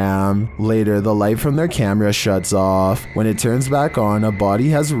pentagram. Later, the light from their camera shuts off. When it turns back on, a body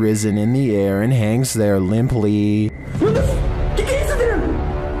has risen in the air and hangs there limply.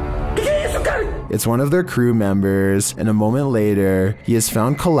 It's one of their crew members, and a moment later, he is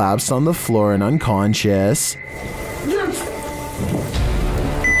found collapsed on the floor and unconscious.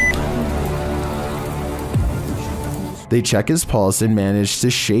 They check his pulse and manage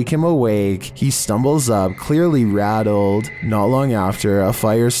to shake him awake. He stumbles up, clearly rattled. Not long after, a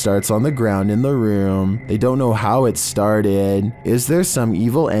fire starts on the ground in the room. They don't know how it started. Is there some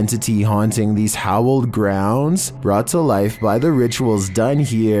evil entity haunting these howled grounds, brought to life by the rituals done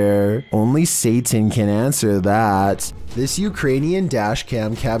here? Only Satan can answer that. This Ukrainian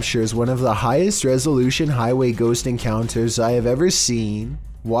dashcam captures one of the highest resolution highway ghost encounters I have ever seen.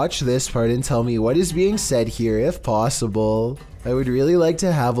 Watch this part and tell me what is being said here if possible. I would really like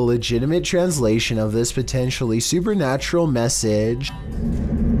to have a legitimate translation of this potentially supernatural message.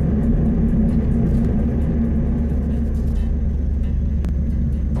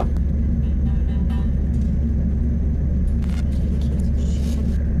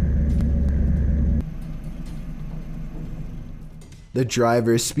 The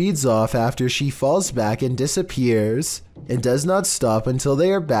driver speeds off after she falls back and disappears, and does not stop until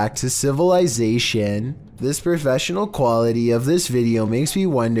they are back to civilization. This professional quality of this video makes me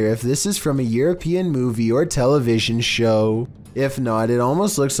wonder if this is from a European movie or television show. If not, it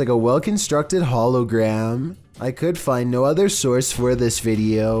almost looks like a well-constructed hologram. I could find no other source for this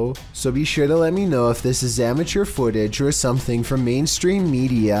video, so be sure to let me know if this is amateur footage or something from mainstream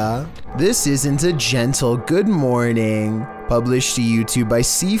media. This isn't a gentle good morning. Published to YouTube by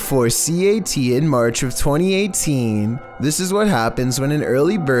C4CAT in March of 2018. This is what happens when an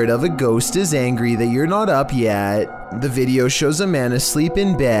early bird of a ghost is angry that you're not up yet. The video shows a man asleep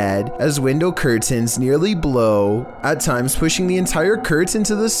in bed as window curtains nearly blow, at times pushing the entire curtain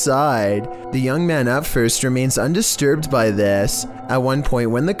to the side. The young man at first remains undisturbed by this. At one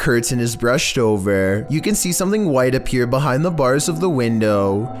point when the curtain is brushed over, you can see something white appear behind the bars of the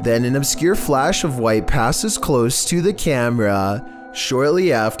window. Then an obscure flash of white passes close to the camera.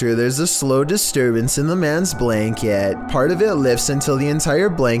 Shortly after, there's a slow disturbance in the man's blanket. Part of it lifts until the entire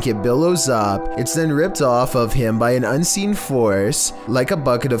blanket billows up. It's then ripped off of him by an unseen force. Like a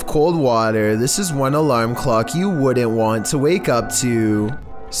bucket of cold water, this is one alarm clock you wouldn't want to wake up to.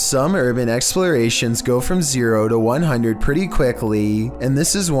 Some urban explorations go from 0 to 100 pretty quickly, and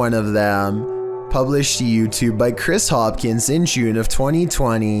this is one of them. Published to YouTube by Chris Hopkins in June of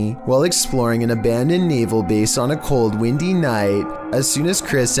 2020, while exploring an abandoned naval base on a cold, windy night. As soon as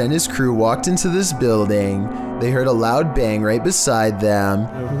Chris and his crew walked into this building, they heard a loud bang right beside them.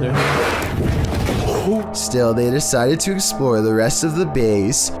 Still, they decided to explore the rest of the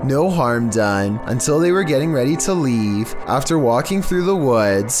base, no harm done, until they were getting ready to leave. After walking through the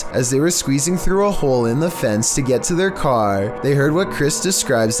woods, as they were squeezing through a hole in the fence to get to their car, they heard what Chris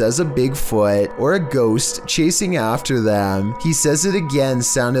describes as a Bigfoot, or a ghost, chasing after them. He says it again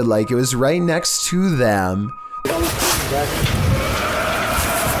sounded like it was right next to them.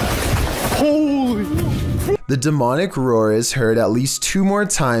 The demonic roar is heard at least 2 more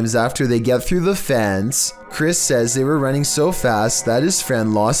times after they get through the fence. Chris says they were running so fast that his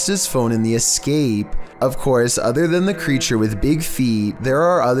friend lost his phone in the escape. Of course, other than the creature with big feet, there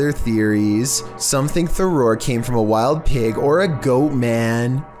are other theories. Some think the roar came from a wild pig or a goat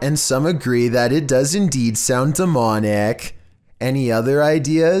man, and some agree that it does indeed sound demonic. Any other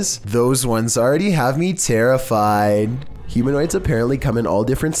ideas? Those ones already have me terrified. Humanoids apparently come in all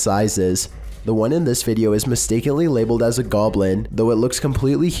different sizes. The one in this video is mistakenly labeled as a goblin, though it looks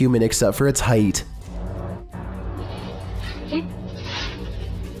completely human except for its height.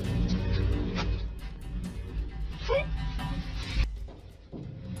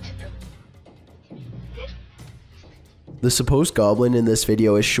 The supposed goblin in this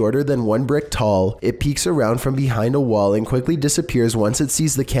video is shorter than 1 brick tall. It peeks around from behind a wall and quickly disappears once it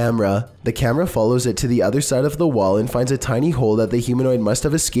sees the camera. The camera follows it to the other side of the wall and finds a tiny hole that the humanoid must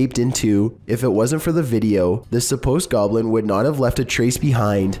have escaped into. If it wasn't for the video, this supposed goblin would not have left a trace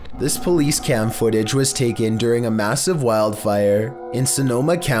behind. This police cam footage was taken during a massive wildfire in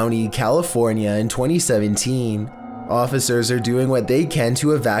Sonoma County, California in 2017. Officers are doing what they can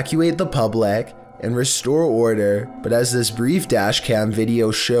to evacuate the public and restore order, but as this brief dashcam video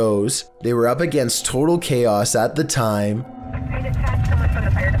shows, they were up against total chaos at the time. I dispatched someone from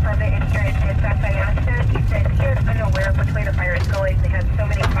the fire department and he tried to get back by accident. He said he is unaware of which way the fire is going. They have so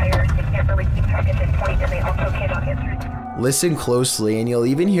many fires, they can't really keep track at this point, and they also cannot get through. Listen closely and you'll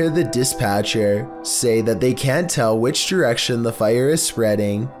even hear the dispatcher say that they can't tell which direction the fire is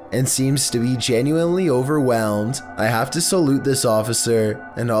spreading and seems to be genuinely overwhelmed. I have to salute this officer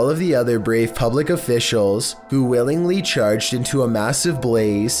and all of the other brave public officials who willingly charged into a massive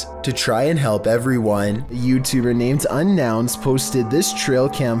blaze to try and help everyone. A YouTuber named Unnouns posted this trail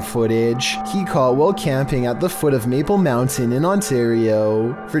cam footage he caught while camping at the foot of Maple Mountain in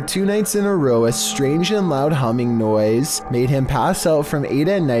Ontario. For 2 nights in a row, a strange and loud humming noise made him pass out from 8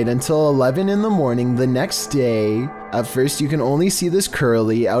 at night until 11 in the morning the next day. At first you can only see this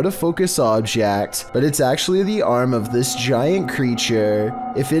curly, out of focus object, but it's actually the arm of this giant creature.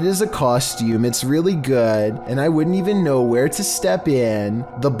 If it is a costume, it's really good, and I wouldn't even know where to step in.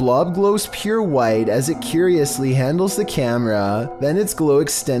 The blob glows pure white as it curiously handles the camera, then its glow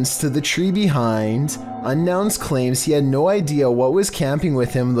extends to the tree behind. Unnouns claims he had no idea what was camping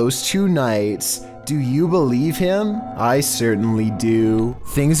with him those 2 nights. Do you believe him? I certainly do.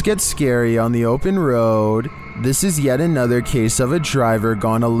 Things get scary on the open road. This is yet another case of a driver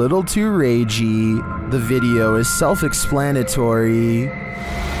gone a little too ragey. The video is self-explanatory.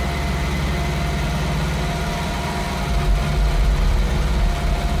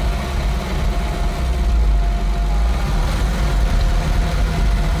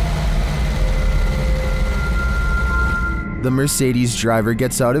 The Mercedes driver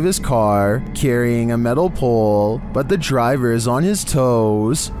gets out of his car, carrying a metal pole, but the driver is on his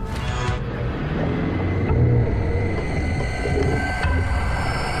toes.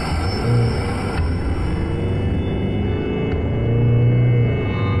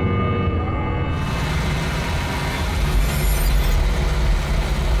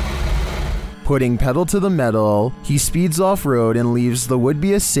 Putting pedal to the metal, he speeds off-road and leaves the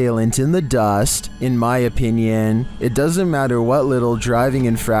would-be assailant in the dust. In my opinion, it doesn't matter what little driving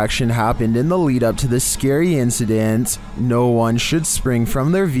infraction happened in the lead-up to this scary incident, no one should spring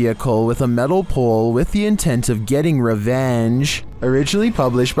from their vehicle with a metal pole with the intent of getting revenge. Originally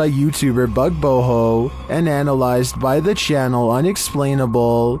published by YouTuber Bug Boho and analyzed by the channel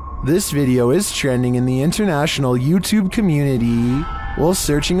Unexplainable, this video is trending in the international YouTube community. While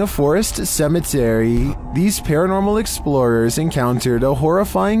searching a forest cemetery, these paranormal explorers encountered a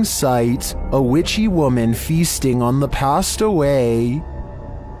horrifying sight, a witchy woman feasting on the passed away.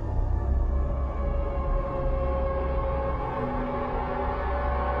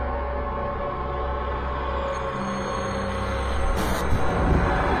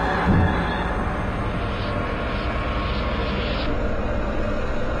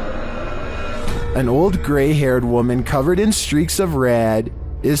 An old gray-haired woman covered in streaks of red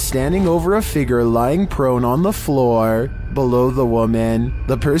is standing over a figure lying prone on the floor. Below the woman,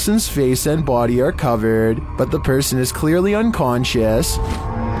 the person's face and body are covered, but the person is clearly unconscious.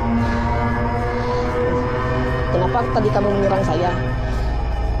 Kenapa tadi kamu menyerang saya?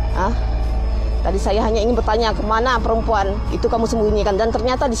 Hah? Tadi saya hanya ingin bertanya kemana perempuan itu kamu sembunyikan dan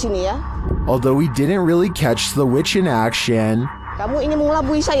ternyata di sini ya. Although we didn't really catch the witch in action. Kamu ingin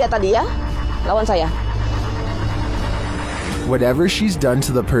mengelabui saya tadi ya? Lawan saya. Whatever she's done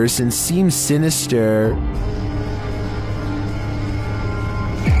to the person seems sinister.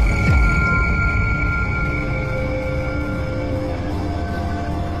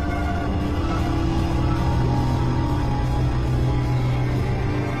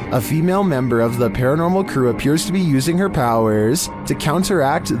 A female member of the paranormal crew appears to be using her powers to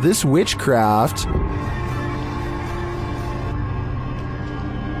counteract this witchcraft.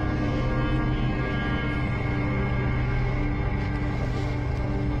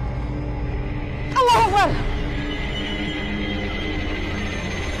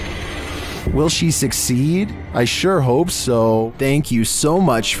 Will she succeed? I sure hope so. Thank you so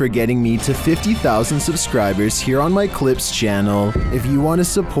much for getting me to 50,000 subscribers here on my Clips channel. If you want to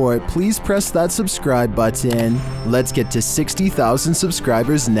support, please press that subscribe button. Let's get to 60,000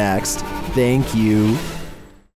 subscribers next. Thank you.